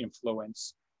exerting their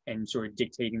influence and sort of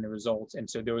dictating the results. And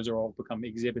so those are all become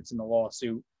exhibits in the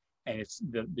lawsuit, and it's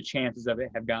the chances of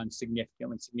it have gotten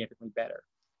significantly better.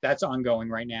 That's ongoing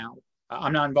right now.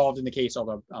 I'm not involved in the case,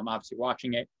 although I'm obviously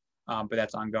watching it, but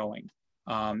that's ongoing.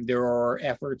 There are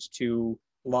efforts to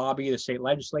lobby the state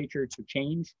legislature to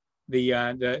change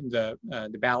the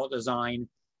ballot design,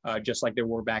 just like there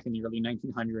were back in the early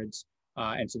 1900s,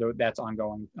 and so that's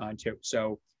ongoing too.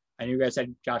 So I know you guys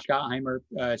had Josh Gottheimer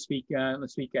speak. I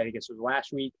guess it was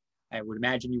last week. I would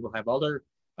imagine you will have other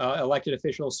elected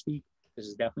officials speak. This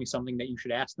is definitely something that you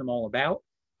should ask them all about.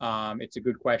 It's a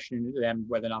good question to them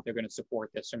whether or not they're going to support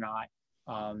this or not.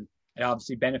 It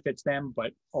obviously benefits them,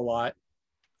 but a lot,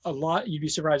 you'd be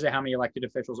surprised at how many elected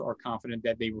officials are confident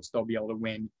that they will still be able to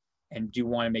win and do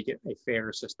want to make it a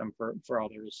fair system for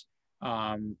others.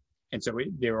 And so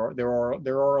there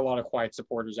are a lot of quiet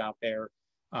supporters out there.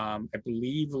 I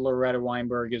believe Loretta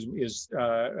Weinberg is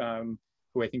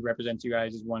who I think represents you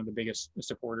guys, is one of the biggest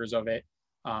supporters of it.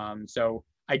 So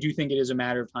I do think it is a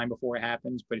matter of time before it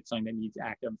happens, but it's something that needs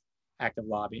active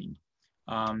lobbying.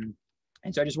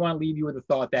 And so I just want to leave you with the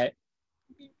thought that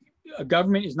a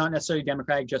government is not necessarily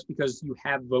democratic just because you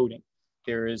have voting.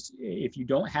 If you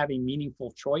don't have a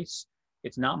meaningful choice,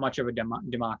 it's not much of a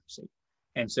democracy.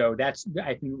 And so that's,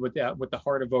 I think, what the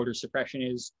heart of voter suppression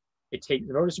is. The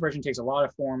voter suppression takes a lot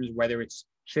of forms, whether it's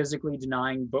physically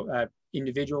denying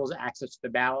individuals access to the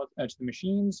ballot, to the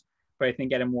machines, but I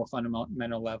think at a more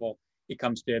fundamental level, it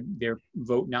comes to their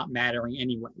vote not mattering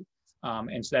anyway.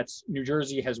 And so New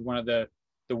Jersey has one of the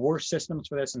worst systems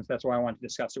for this, and that's why I wanted to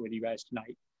discuss it with you guys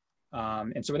tonight.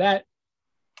 And so with that,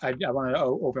 I want to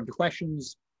open up to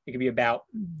questions. It could be about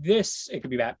this. It could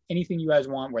be about anything you guys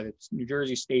want, whether it's New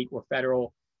Jersey, state, or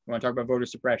federal. You want to talk about voter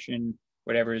suppression,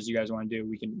 whatever it is you guys want to do,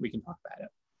 we can talk about it.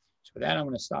 So with that, I'm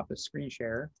going to stop the screen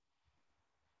share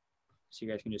so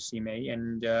you guys can just see me,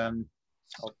 and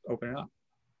I'll open it up.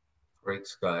 Great,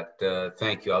 Scott.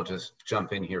 Thank you. I'll just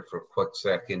jump in here for a quick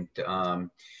second.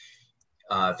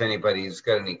 If anybody's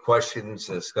got any questions,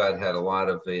 Scott had a lot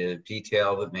of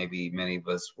detail that maybe many of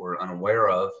us were unaware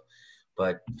of,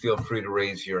 but feel free to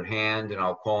raise your hand and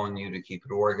I'll call on you to keep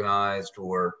it organized,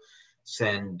 or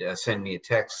send me a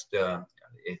text,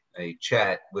 a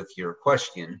chat with your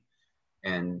question,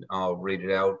 and I'll read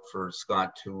it out for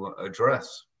Scott to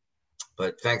address.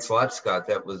 But thanks a lot, Scott.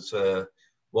 That was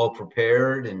well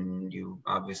prepared, and you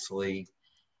obviously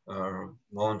are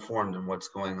well informed on what's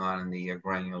going on in the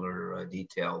granular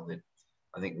detail that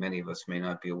I think many of us may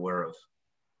not be aware of.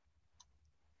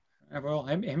 Well,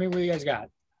 how many what you guys got?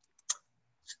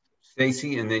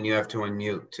 Stacy, and then you have to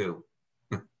unmute too.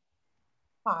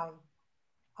 Hi.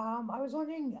 I was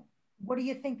wondering, what do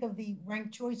you think of the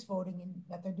ranked choice voting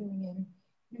that they're doing in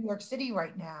New York City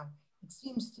right now? It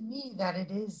seems to me that it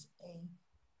is a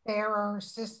fairer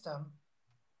system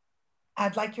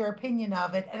I'd like your opinion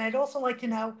of it. And I'd also like to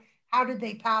know, how did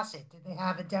they pass it? Did they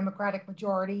have a Democratic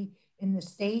majority in the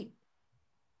state,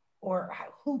 or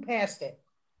who passed it?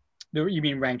 You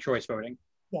mean ranked choice voting?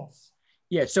 Yes.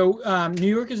 Yeah. So New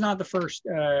York is not the first.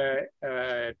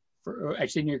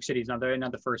 Actually, New York City is not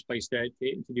the first place to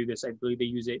do this. I believe they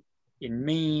use it in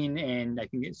Maine, and I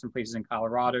think some places in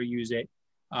Colorado use it.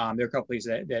 There are a couple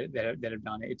places that have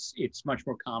done it. It's much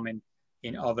more common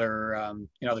in other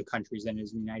countries than it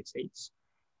is in the United States.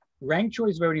 Ranked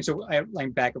choice voting. So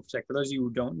I'm back up for a sec. For those of you who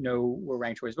don't know what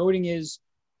ranked choice voting is,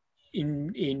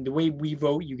 in the way we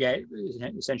vote, you get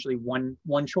essentially one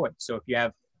choice. So if you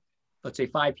have, let's say,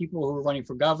 5 people who are running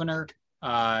for governor,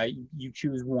 you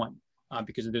choose one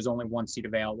because there's only one seat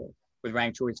available. With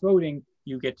ranked choice voting,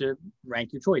 you get to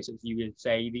rank your choices. You get to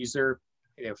say there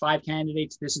are 5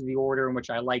 candidates. This is the order in which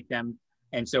I like them.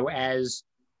 And so as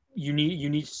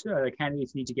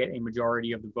candidates need to get a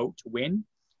majority of the vote to win.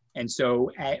 And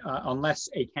so unless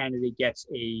a candidate gets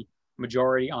a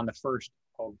majority on the first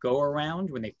go around,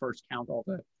 when they first count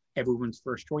everyone's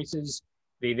first choices,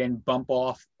 they then bump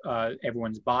off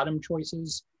everyone's bottom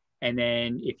choices. And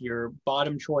then if your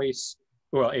bottom choice,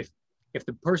 well, if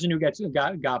the person who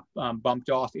got bumped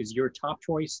off is your top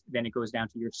choice, then it goes down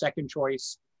to your second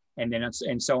choice, and then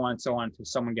and so on until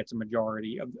someone gets a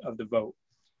majority of the vote.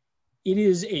 It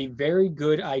is a very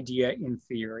good idea in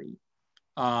theory.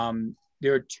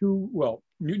 There are two. Well,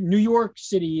 New York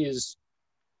City is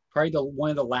probably one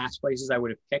of the last places I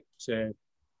would have picked to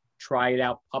try it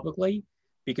out publicly,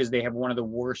 because they have one of the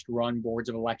worst run boards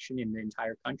of election in the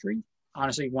entire country.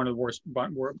 Honestly, one of the worst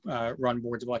run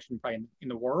boards of election probably in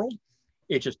the world.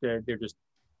 It's just they're just,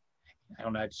 I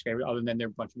don't know how to describe it other than they're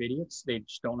a bunch of idiots. They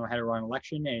just don't know how to run an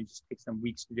election, and it just takes them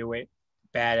weeks to do it.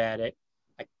 Bad at it.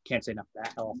 I can't say enough of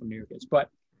that, how awful New York is. But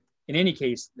in any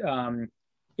case,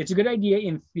 it's a good idea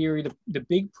in theory. The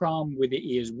big problem with it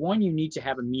is, one, you need to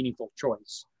have a meaningful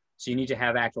choice. So you need to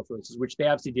have actual choices, which they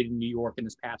obviously did in New York in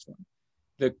this past one.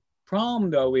 The problem,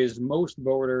 though, is most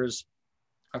voters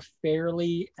are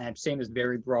fairly, and I'm saying this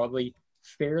very broadly,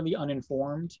 fairly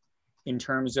uninformed in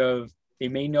terms of they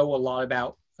may know a lot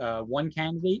about one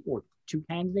candidate or 2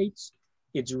 candidates.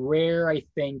 It's rare, I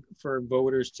think, for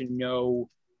voters to know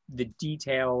the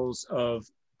details of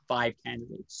 5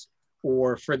 candidates,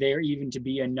 or for there even to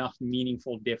be enough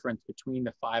meaningful difference between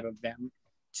the 5 of them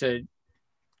to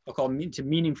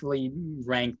meaningfully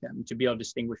rank them, to be able to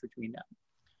distinguish between them.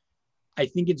 I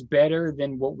think it's better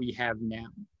than what we have now.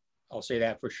 I'll say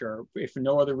that for sure. If for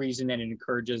no other reason than it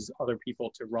encourages other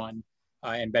people to run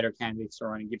and better candidates to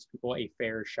run and gives people a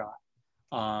fair shot.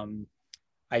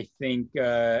 I think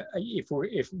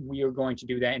if we are going to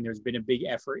do that, and there's been a big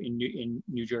effort in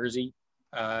New Jersey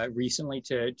recently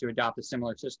to adopt a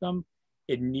similar system,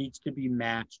 it needs to be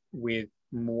matched with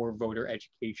more voter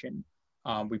education.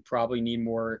 We probably need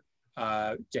more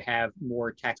to have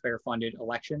more taxpayer-funded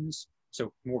elections,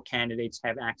 so more candidates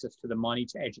have access to the money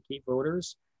to educate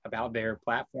voters about their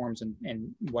platforms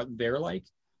and what they're like.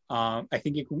 I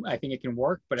think it can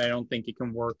work, but I don't think it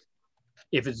can work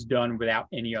if it's done without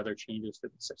any other changes to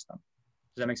the system.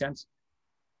 Does that make sense?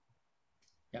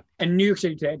 Yeah. And New York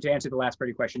City, to answer the last part of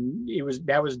your question,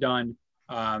 that was done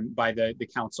by the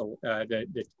council,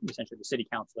 essentially the city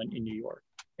council in New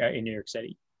York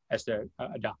City, as to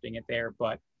adopting it there.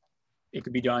 But it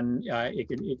could be done. It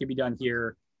could be done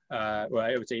here. Well,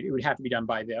 I would say it would have to be done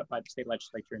by the state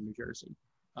legislature in New Jersey.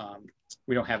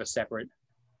 We don't have a separate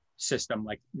system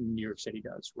like New York City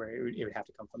does, where it would have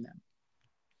to come from them.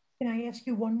 Can I ask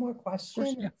you one more question?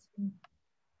 Of course,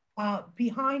 yeah.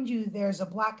 Behind you, there's a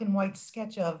black and white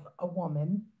sketch of a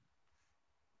woman.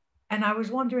 And I was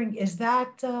wondering, is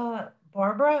that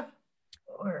Barbara?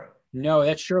 Or no,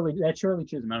 that's Shirley Chisholm.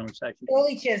 I don't know which section.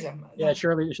 Shirley Chisholm. Yeah, that's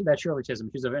Shirley Chisholm.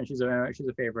 She's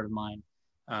a favorite of mine.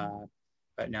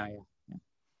 But no,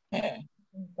 yeah.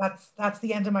 That's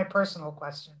the end of my personal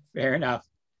questions. Fair enough.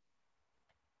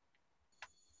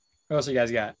 What else you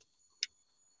guys got?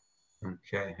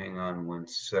 Okay, hang on one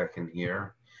second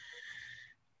here.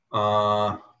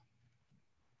 Joe,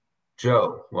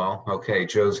 well, okay,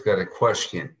 Joe's got a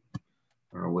question. I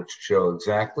don't know which Joe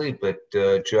exactly, but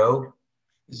Joe,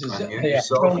 this is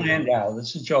Joe Landau.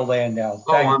 This is Joe Landau.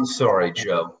 I'm sorry,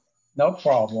 Joe. No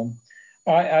problem.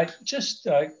 I just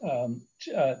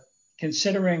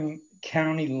considering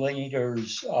county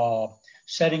leaders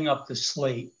setting up the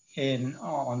slate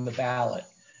on the ballot.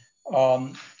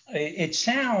 It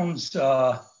sounds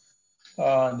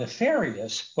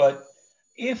nefarious, but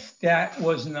if that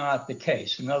was not the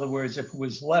case, in other words, if it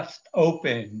was left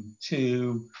open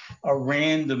to a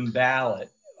random ballot,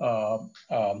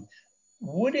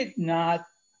 would it not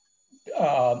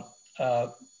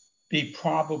be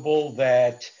probable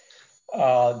that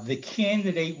the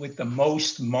candidate with the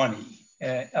most money,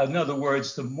 in other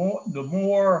words, the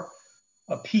more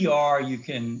a PR you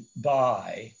can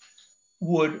buy,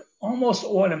 would almost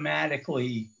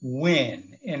automatically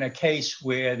win in a case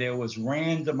where there was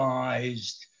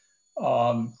randomized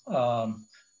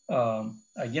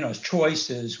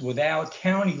choices without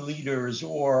county leaders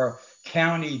or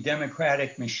county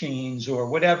Democratic machines or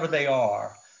whatever they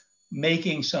are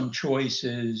making some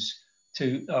choices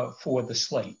for the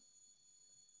slate?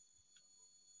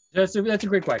 That's a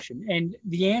great question, and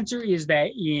the answer is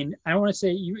that I don't want to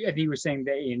say I think you were saying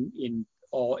that in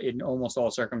almost all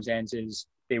circumstances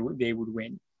they would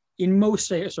win. In most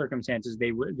circumstances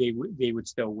they would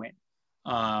still win,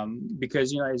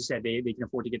 because as I said, they can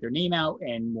afford to get their name out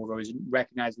and more voters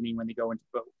recognize the name when they go into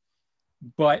vote.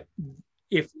 But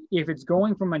if it's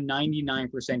going from a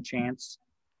 99% chance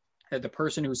that the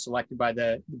person who's selected by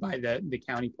the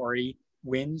county party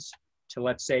wins to,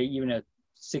 let's say, even a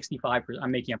 65%,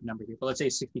 I'm making up a number here, but let's say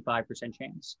 65%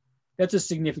 chance, that's a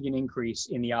significant increase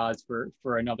in the odds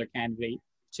for another candidate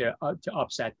to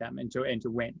upset them and to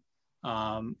win.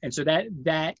 And so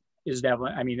that is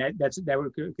definitely, I mean,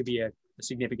 that could be a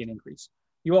significant increase.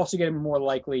 You also get a more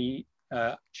likely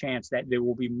chance that there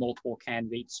will be multiple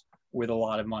candidates with a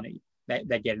lot of money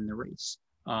that get in the race.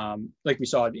 Like we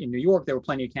saw in New York, there were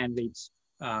plenty of candidates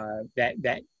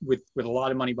that with a lot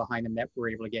of money behind them that were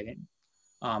able to get in.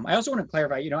 I also want to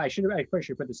clarify, I probably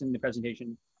should put this in the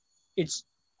presentation. It's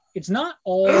not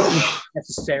all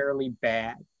necessarily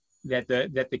bad that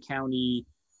the county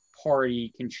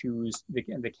party can choose the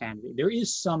candidate. There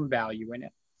is some value in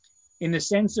it, in the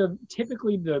sense of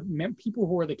typically the people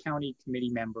who are the county committee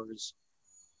members,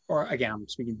 or again, I'm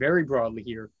speaking very broadly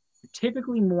here, are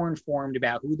typically more informed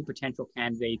about who the potential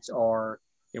candidates are.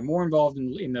 They're more involved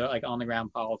in the on the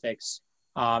ground politics.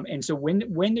 And so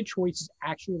when the choice is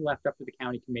actually left up to the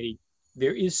county committee,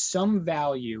 there is some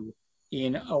value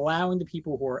in allowing the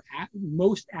people who are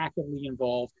most actively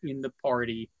involved in the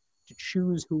party to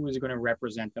choose who is going to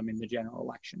represent them in the general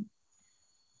election.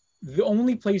 The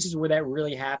only places where that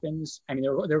really happens, I mean,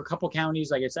 there are a couple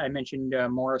counties, like I mentioned,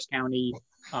 Morris County,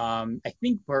 I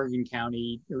think Bergen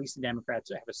County, at least the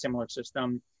Democrats have a similar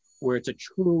system where it's a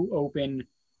true open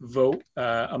vote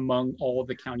among all of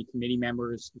the county committee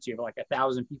members. So you have like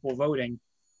 1,000 people voting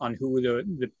on who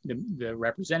the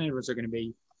representatives are going to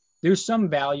be. There's some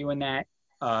value in that.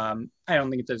 I don't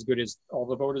think it's as good as all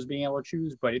the voters being able to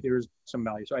choose, but there's some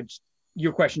value. So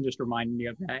your question just reminded me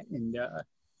of that, and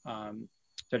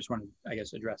so I just want to, I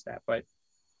guess, address that. But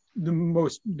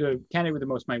the candidate with the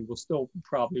most money will still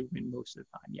probably win most of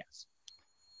the time. Yes.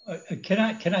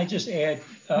 Can I just add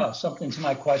something to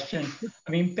my question?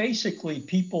 I mean, basically,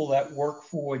 people that work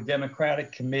for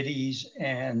Democratic committees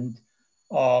and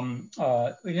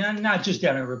not just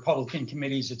Republican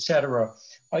committees, et cetera,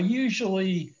 are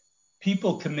usually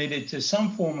people committed to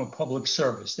some form of public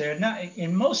service. They're not,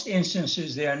 in most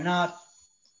instances, they're not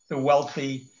the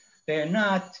wealthy. They're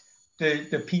not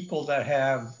the people that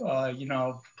have,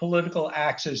 political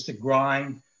access to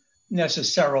grind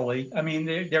necessarily. I mean,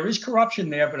 there is corruption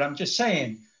there, but I'm just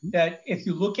saying that if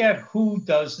you look at who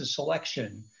does the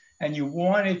selection and you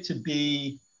want it to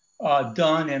be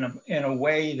done in a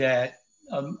way that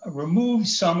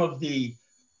removes some of the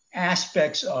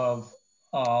aspects of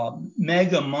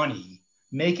mega money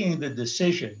making the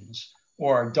decisions,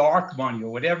 or dark money,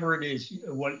 or whatever it is,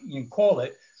 what you call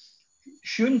it,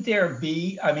 shouldn't there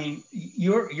be, I mean,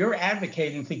 you're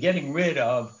advocating for getting rid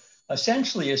of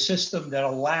essentially a system that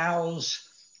allows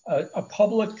a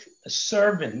public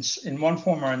servants in one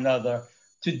form or another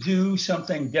to do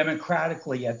something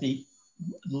democratically at the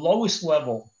lowest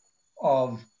level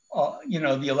of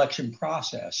the election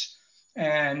process.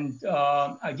 And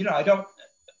all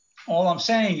I'm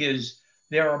saying is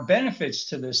there are benefits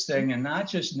to this thing and not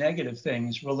just negative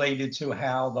things related to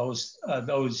how those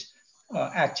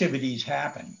activities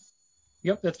happen.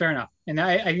 Yep, that's fair enough. And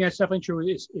I think that's definitely true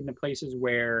in the places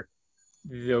where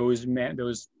those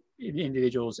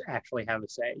individuals actually have a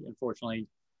say. Unfortunately,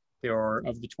 there are,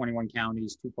 of the 21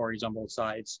 counties, 2 parties on both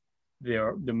sides.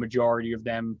 The majority of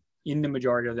them,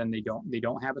 they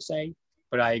don't have a say.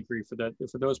 But I agree,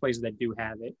 for those places that do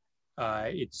have it,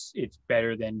 it's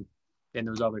better than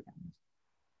those other counties.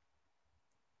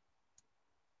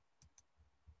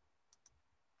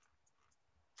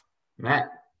 Matt.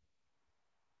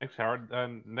 Thanks, Howard,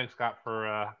 and thanks, Scott,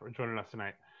 for joining us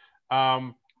tonight.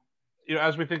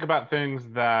 As we think about things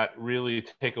that really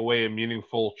take away a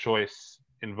meaningful choice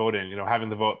in voting, having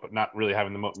the vote but not really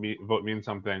having the vote mean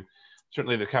something.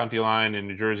 Certainly, the county line in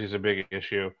New Jersey is a big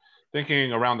issue.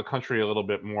 Thinking around the country a little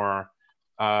bit more,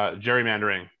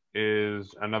 gerrymandering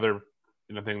is another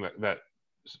thing that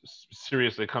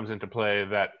seriously comes into play,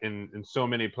 that in so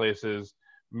many places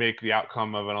make the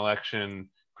outcome of an election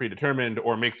predetermined,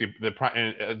 or make at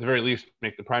the very least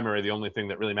make the primary the only thing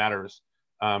that really matters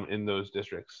in those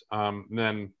districts.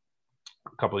 Then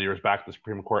a couple of years back, the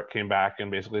Supreme Court came back and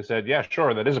basically said, yeah,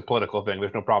 sure, that is a political thing.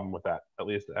 There's no problem with that, at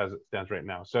least as it stands right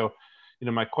now. So,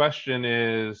 my question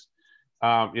is,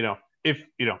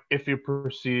 if you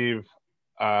perceive,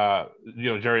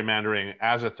 gerrymandering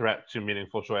as a threat to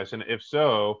meaningful choice, and if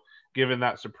so, given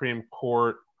that Supreme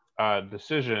Court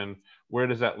decision, where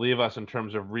does that leave us in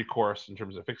terms of recourse, in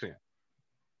terms of fixing it?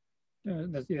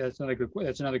 That's another good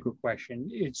question.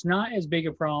 It's not as big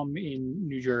a problem in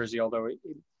New Jersey, although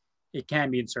it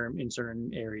can be in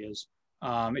certain areas.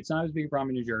 It's not as big a problem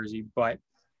in New Jersey, but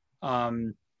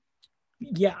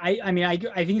yeah,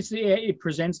 I think it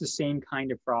presents the same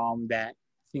kind of problem that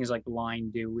things like the line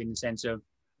do, in the sense of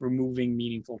removing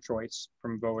meaningful choice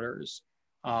from voters.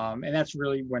 And that's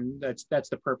really that's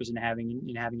the purpose in having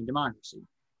a democracy,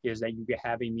 is that you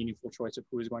have a meaningful choice of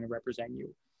who is going to represent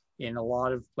you. In a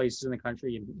lot of places in the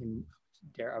country,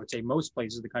 I would say most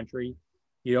places in the country,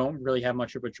 you don't really have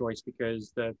much of a choice,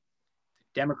 because the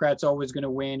Democrats always going to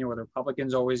win, or the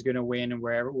Republicans always going to win, and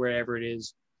wherever it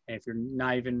is. And if you're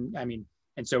not even,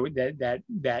 and so that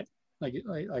like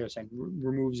I was saying,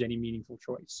 removes any meaningful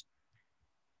choice.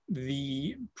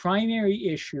 The primary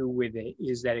issue with it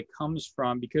is that it comes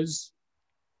from, because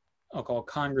I'll call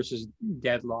Congress is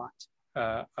deadlocked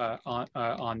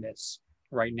on this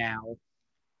right now,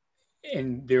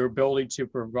 and their ability to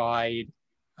provide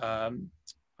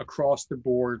across the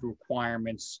board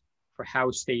requirements for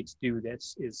how states do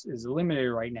this is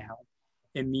limited right now.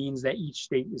 It means that each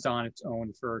state is on its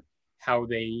own for how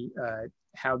they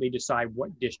decide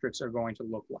what districts are going to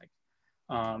look like.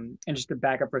 And just to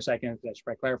back up for a second, I should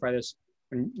probably clarify this.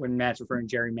 When Matt's referring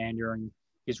to gerrymandering,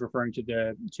 he's referring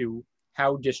to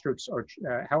how districts are,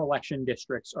 how election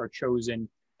districts are chosen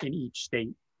in each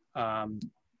state. I'm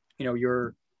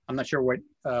not sure what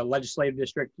legislative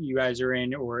district you guys are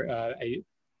in, or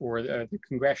the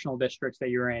congressional districts that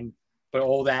you're in, but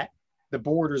all that, the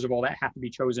borders of all that have to be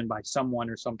chosen by someone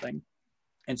or something.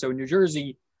 And so in New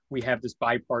Jersey, we have this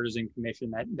bipartisan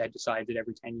commission that decides it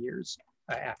every 10 years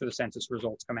after the census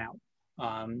results come out.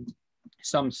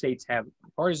 Some states have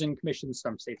partisan commissions,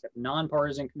 some states have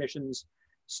nonpartisan commissions,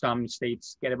 some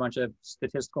states get a bunch of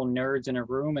statistical nerds in a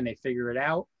room and they figure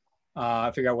out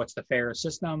what's the fairest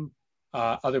system.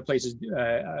 Other places,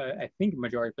 I think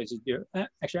majority of places do.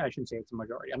 Actually, I shouldn't say it's a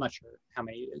majority. I'm not sure how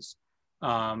many it is.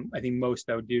 I think most,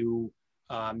 though, do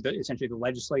essentially the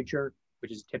legislature,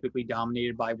 which is typically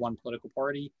dominated by one political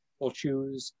party, will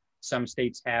choose. Some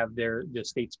states have the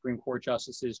state Supreme Court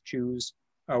justices choose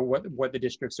what the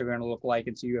districts are going to look like.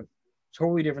 And so you have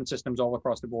totally different systems all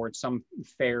across the board, some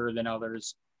fairer than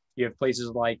others. You have places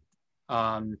like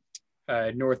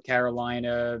North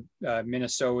Carolina,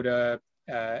 Minnesota,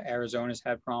 Arizona's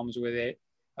had problems with it.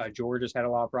 Georgia's had a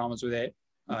lot of problems with it.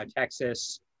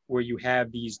 Texas, where you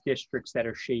have these districts that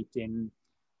are shaped in,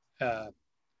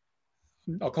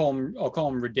 I'll call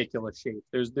them ridiculous shape.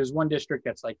 There's one district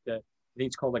that's like I think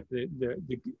it's called like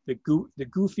the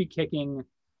goofy kicking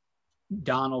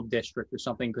Donald district or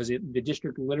something, because the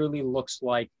district literally looks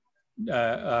like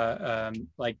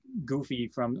Goofy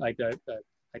from like the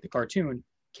cartoon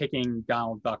kicking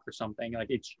Donald Duck or something. Like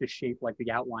it's just shaped like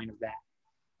the outline of that.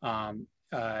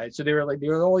 So there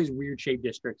are all these weird shaped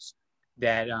districts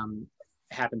that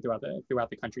happen throughout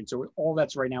the country. So all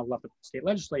that's right now left with state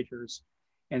legislatures.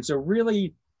 And so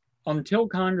really, until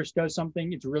Congress does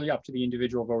something, it's really up to the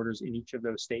individual voters in each of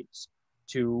those states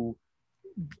to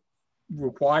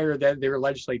require that their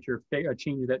legislature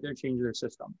change their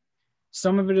system.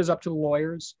 Some of it is up to the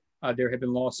lawyers. There have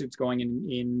been lawsuits going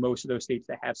in most of those states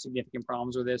that have significant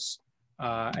problems with this,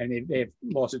 and they have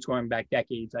lawsuits going back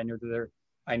decades. I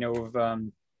know of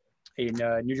in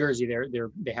New Jersey,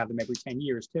 they have them every 10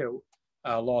 years too,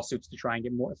 lawsuits to try and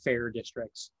get more fair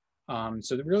districts.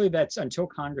 So really, that's until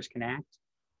Congress can act.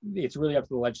 It's really up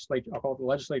to the legislature. I'll call it the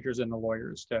legislatures and the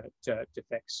lawyers to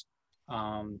fix.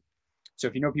 So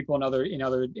if you know people in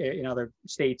other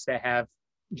states that have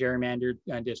gerrymandered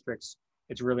districts,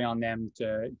 it's really on them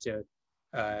to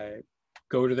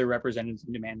go to their representatives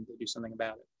and demand that they do something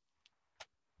about it.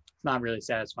 It's not really a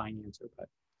satisfying answer, but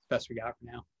it's the best we got for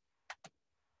now.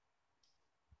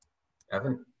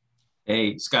 Evan?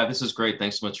 Hey, Scott, this is great.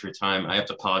 Thanks so much for your time. I have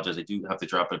to apologize. I do have to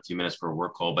drop in a few minutes for a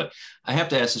work call, but I have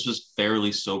to ask, this was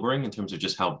fairly sobering in terms of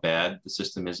just how bad the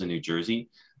system is in New Jersey.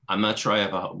 I'm not sure I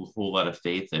have a whole lot of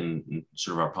faith in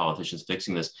sort of our politicians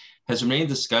fixing this. Has there been any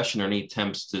discussion or any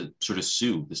attempts to sort of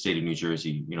sue the state of New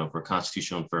Jersey, for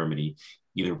constitutional infirmity,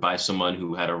 either by someone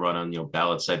who had a run on,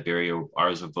 ballot Siberia, or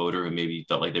ours a voter who maybe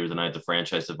felt like they were denied the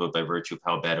franchise to vote by virtue of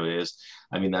how bad it is?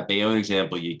 I mean, that Bayonne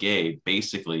example you gave,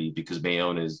 basically, because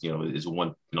Bayonne is, is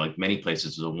one, like many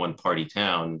places, is a one-party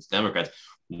town, it's Democrats.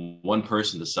 One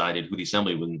person decided who the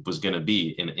assembly was going to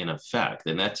be in effect.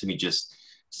 And that to me just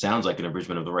sounds like an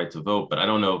abridgment of the right to vote. But I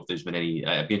don't know if there's been any,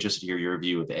 I'd be interested to hear your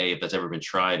view of A, if that's ever been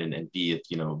tried, and B, if,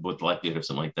 what the likelihood of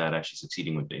something like that actually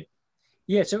succeeding would be.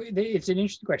 Yeah, so it's an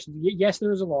interesting question. Yes,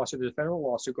 there is a lawsuit. There's a federal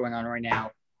lawsuit going on right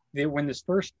now. When this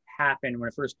first happened, when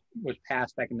it first was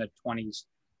passed back in the 20s,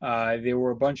 there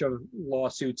were a bunch of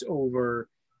lawsuits over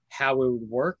how it would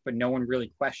work, but no one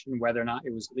really questioned whether or not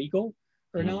it was legal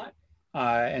or not.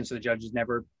 And so the judges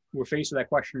never were faced with that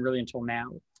question really until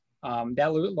now.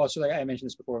 That lawsuit, like I mentioned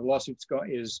this before, the lawsuit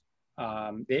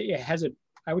it has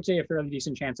I would say, a fairly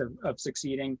decent chance of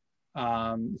succeeding.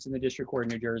 It's in the district court in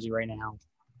New Jersey right now.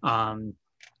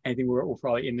 I think we'll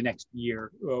probably, in the next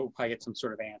year, we'll probably get some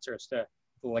sort of answer as to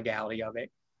the legality of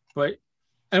it. But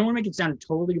I don't want to make it sound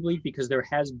totally bleak, because there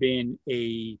has been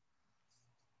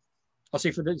I'll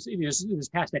say for this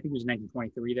past, I think it was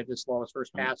 1923 that this law was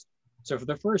first passed. So for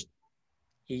the first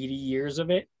 80 years of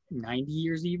it, 90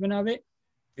 years even of it,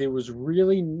 there was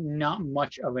really not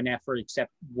much of an effort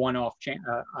except one-off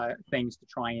things to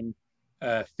try and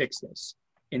fix this.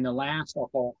 In the last, I'll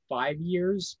call it 5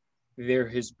 years, there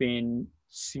has been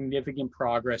significant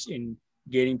progress in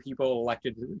getting people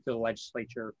elected to the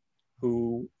legislature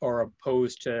who are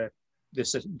opposed to the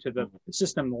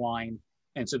system line.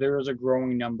 And so there is a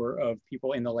growing number of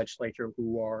people in the legislature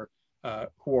who are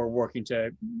working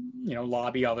to,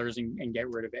 lobby others and get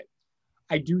rid of it.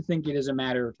 I do think it is a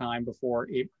matter of time before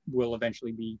it will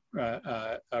eventually be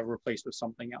replaced with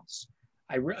something else.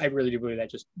 I really do believe that,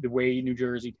 just the way New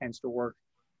Jersey tends to work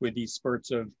with these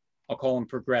spurts of, I'll call them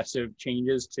progressive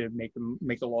changes to make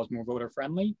the laws more voter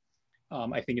friendly.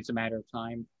 I think it's a matter of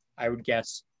time. I would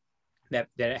guess that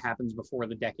it happens before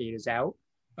the decade is out,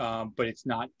 but it's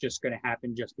not just going to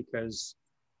happen just because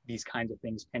these kinds of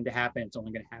things tend to happen. It's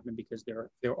only going to happen because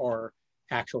there are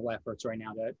actual efforts right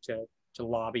now to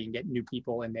lobby and get new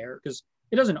people in there, because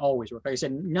it doesn't always work. Like I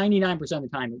said, 99% of the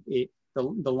time,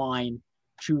 the line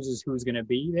chooses who's going to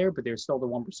be there, but there's still the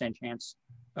 1% chance.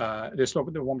 There's still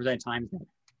the 1% of times that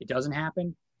it doesn't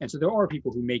happen, and so there are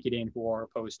people who make it in who are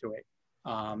opposed to it.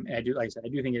 And like I said, I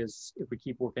do think it is. If we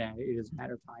keep working at it, it is a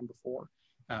matter of time before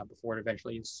it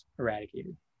eventually is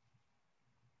eradicated.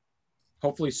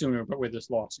 Hopefully sooner, but with this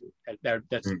lawsuit,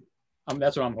 that's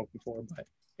what I'm hoping for. But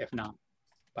if not,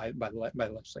 by the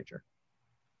legislature.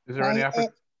 Is there any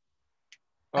opportunity?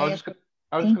 I was just going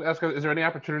to ask: is there any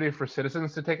opportunity for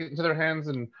citizens to take it into their hands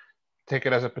and take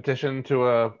it as a petition to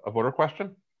a voter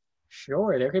question?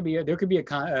 Sure, there could be a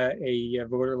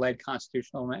voter-led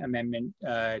constitutional amendment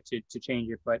to change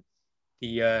it, but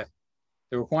the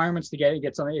requirements to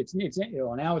get something,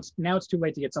 now it's too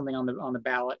late to get something on the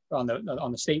ballot, on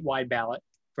the statewide ballot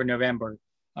for November.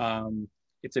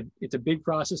 It's a big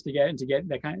process to get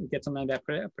something like that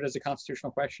put as a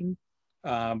constitutional question,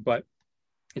 but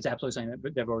it's absolutely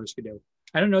something that voters could do.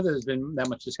 I don't know that there's been that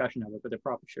much discussion of it, but there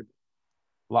probably should be.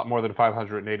 A lot more than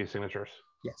 580 signatures.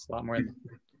 Yes, a lot more than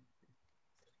that.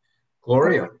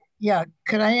 Gloria. Yeah,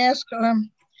 could I ask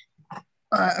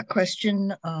a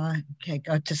question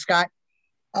to Scott?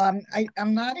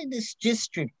 I'm not in this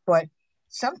district, but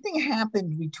something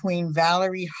happened between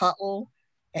Valerie Huttle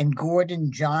and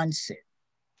Gordon Johnson.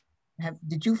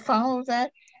 Did you follow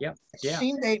that? Yeah. It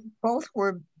seemed they both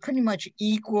were pretty much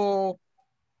equal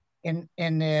in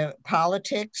their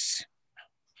politics.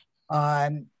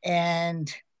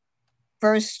 And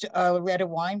first, Loretta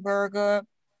Weinberger,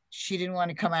 she didn't want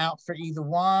to come out for either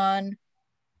one.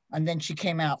 And then she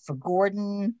came out for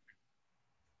Gordon.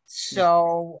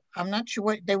 So I'm not sure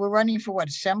what they were running for. What,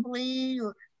 assembly?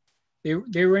 Or? They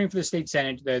were running for the state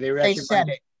senate. They were state actually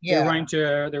senate. They're running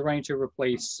to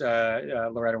replace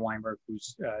Loretta Weinberg,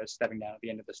 who's stepping down at the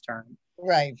end of this term.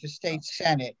 Right, for state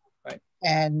senate. Right.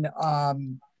 And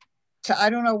so I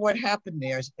don't know what happened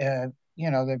there. They're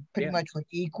pretty much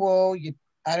equal.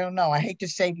 I don't know. I hate to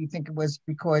say, do you think it was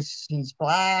because he's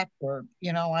Black, or,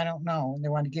 I don't know. They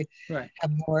want to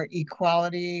have more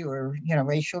equality, or,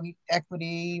 racial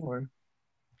equity, or.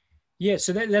 Yeah,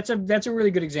 so that's a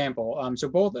really good example. So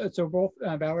both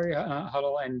Valerie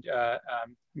Huttle and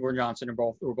Gordon Johnson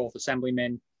were both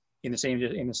assemblymen in the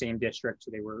same district.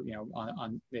 So they were,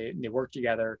 they worked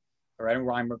together. Loretta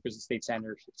Weinberg was the state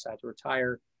senator. She decided to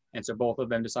retire, and so both of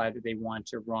them decided that they want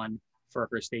to run for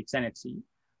her state senate seat.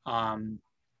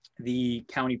 the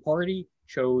county party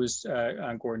chose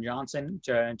Gordon Johnson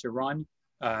to run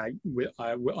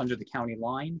under the county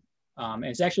line. And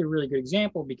it's actually a really good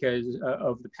example because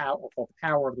of the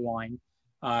power of the line,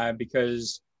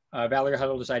 because Valerie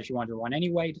Huddle decided she wanted to run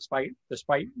anyway, despite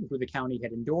who the county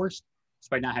had endorsed,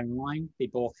 despite not having a line. They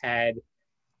both had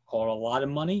a lot of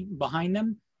money behind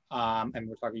them, and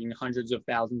we're talking hundreds of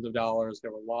thousands of dollars.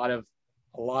 There were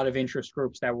a lot of interest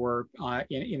groups that were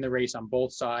in the race on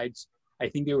both sides. I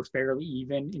think they were fairly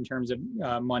even in terms of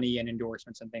money and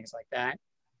endorsements and things like that.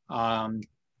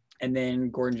 And then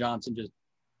Gordon Johnson just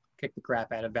kicked the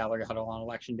crap out of Valerie Huddle on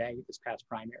election day, this past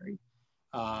primary.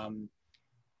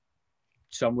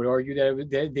 Some would argue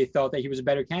that they thought that he was a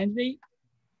better candidate.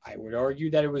 I would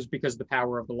argue that it was because of the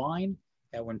power of the line,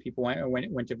 that when people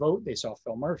went to vote, they saw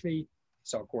Phil Murphy,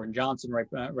 saw Gordon Johnson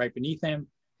right beneath him,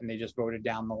 and they just voted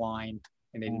down the line,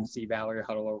 and they didn't see Valerie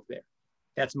Huddle over there.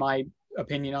 That's my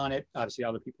opinion on it. Obviously,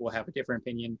 other people will have a different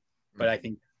opinion, but I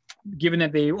think given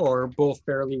that they are both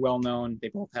fairly well known, they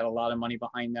both had a lot of money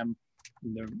behind them.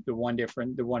 The one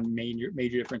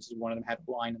major difference is one of them had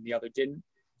a line and the other didn't.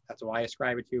 That's why I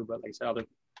ascribe it to. But like I said,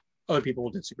 other people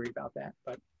will disagree about that.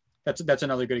 But that's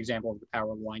another good example of the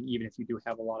power of the line, even if you do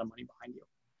have a lot of money behind you.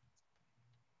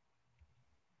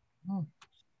 Oh.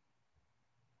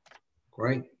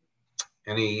 Great.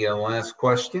 Any last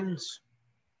questions?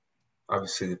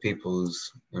 Obviously, the people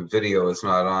whose video is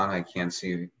not on, I can't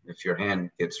see if your hand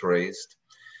gets raised.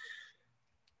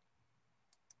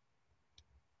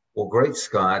 Well, great,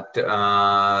 Scott.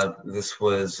 This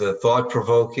was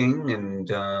thought-provoking and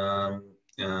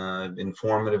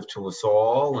informative to us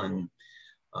all, and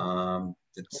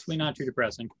it's hopefully not too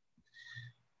depressing.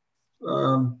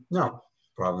 No,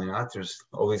 probably not. There's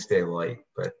always daylight,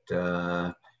 but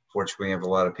fortunately, we have a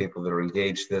lot of people that are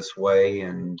engaged this way,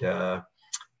 and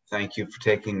thank you for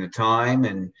taking the time.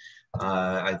 And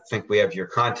I think we have your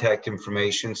contact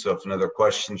information, so if another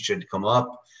question should come up,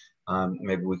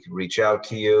 maybe we could reach out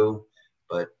to you,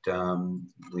 but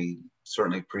we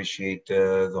certainly appreciate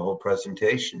the whole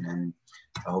presentation, and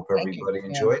I hope everybody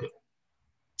enjoyed it.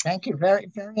 Thank you. Very,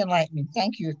 very enlightening.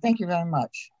 Thank you. Thank you very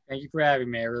much. Thank you for having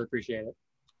me. I really appreciate it.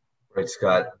 Great,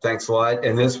 Scott. Thanks a lot.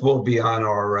 And this will be on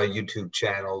our YouTube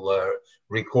channel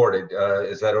recorded.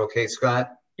 Is that okay,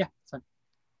 Scott? Yeah, it's fine.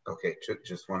 Okay,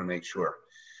 just want to make sure.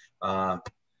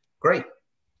 Great.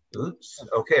 Oops.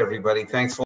 Okay, everybody. Thanks a lot.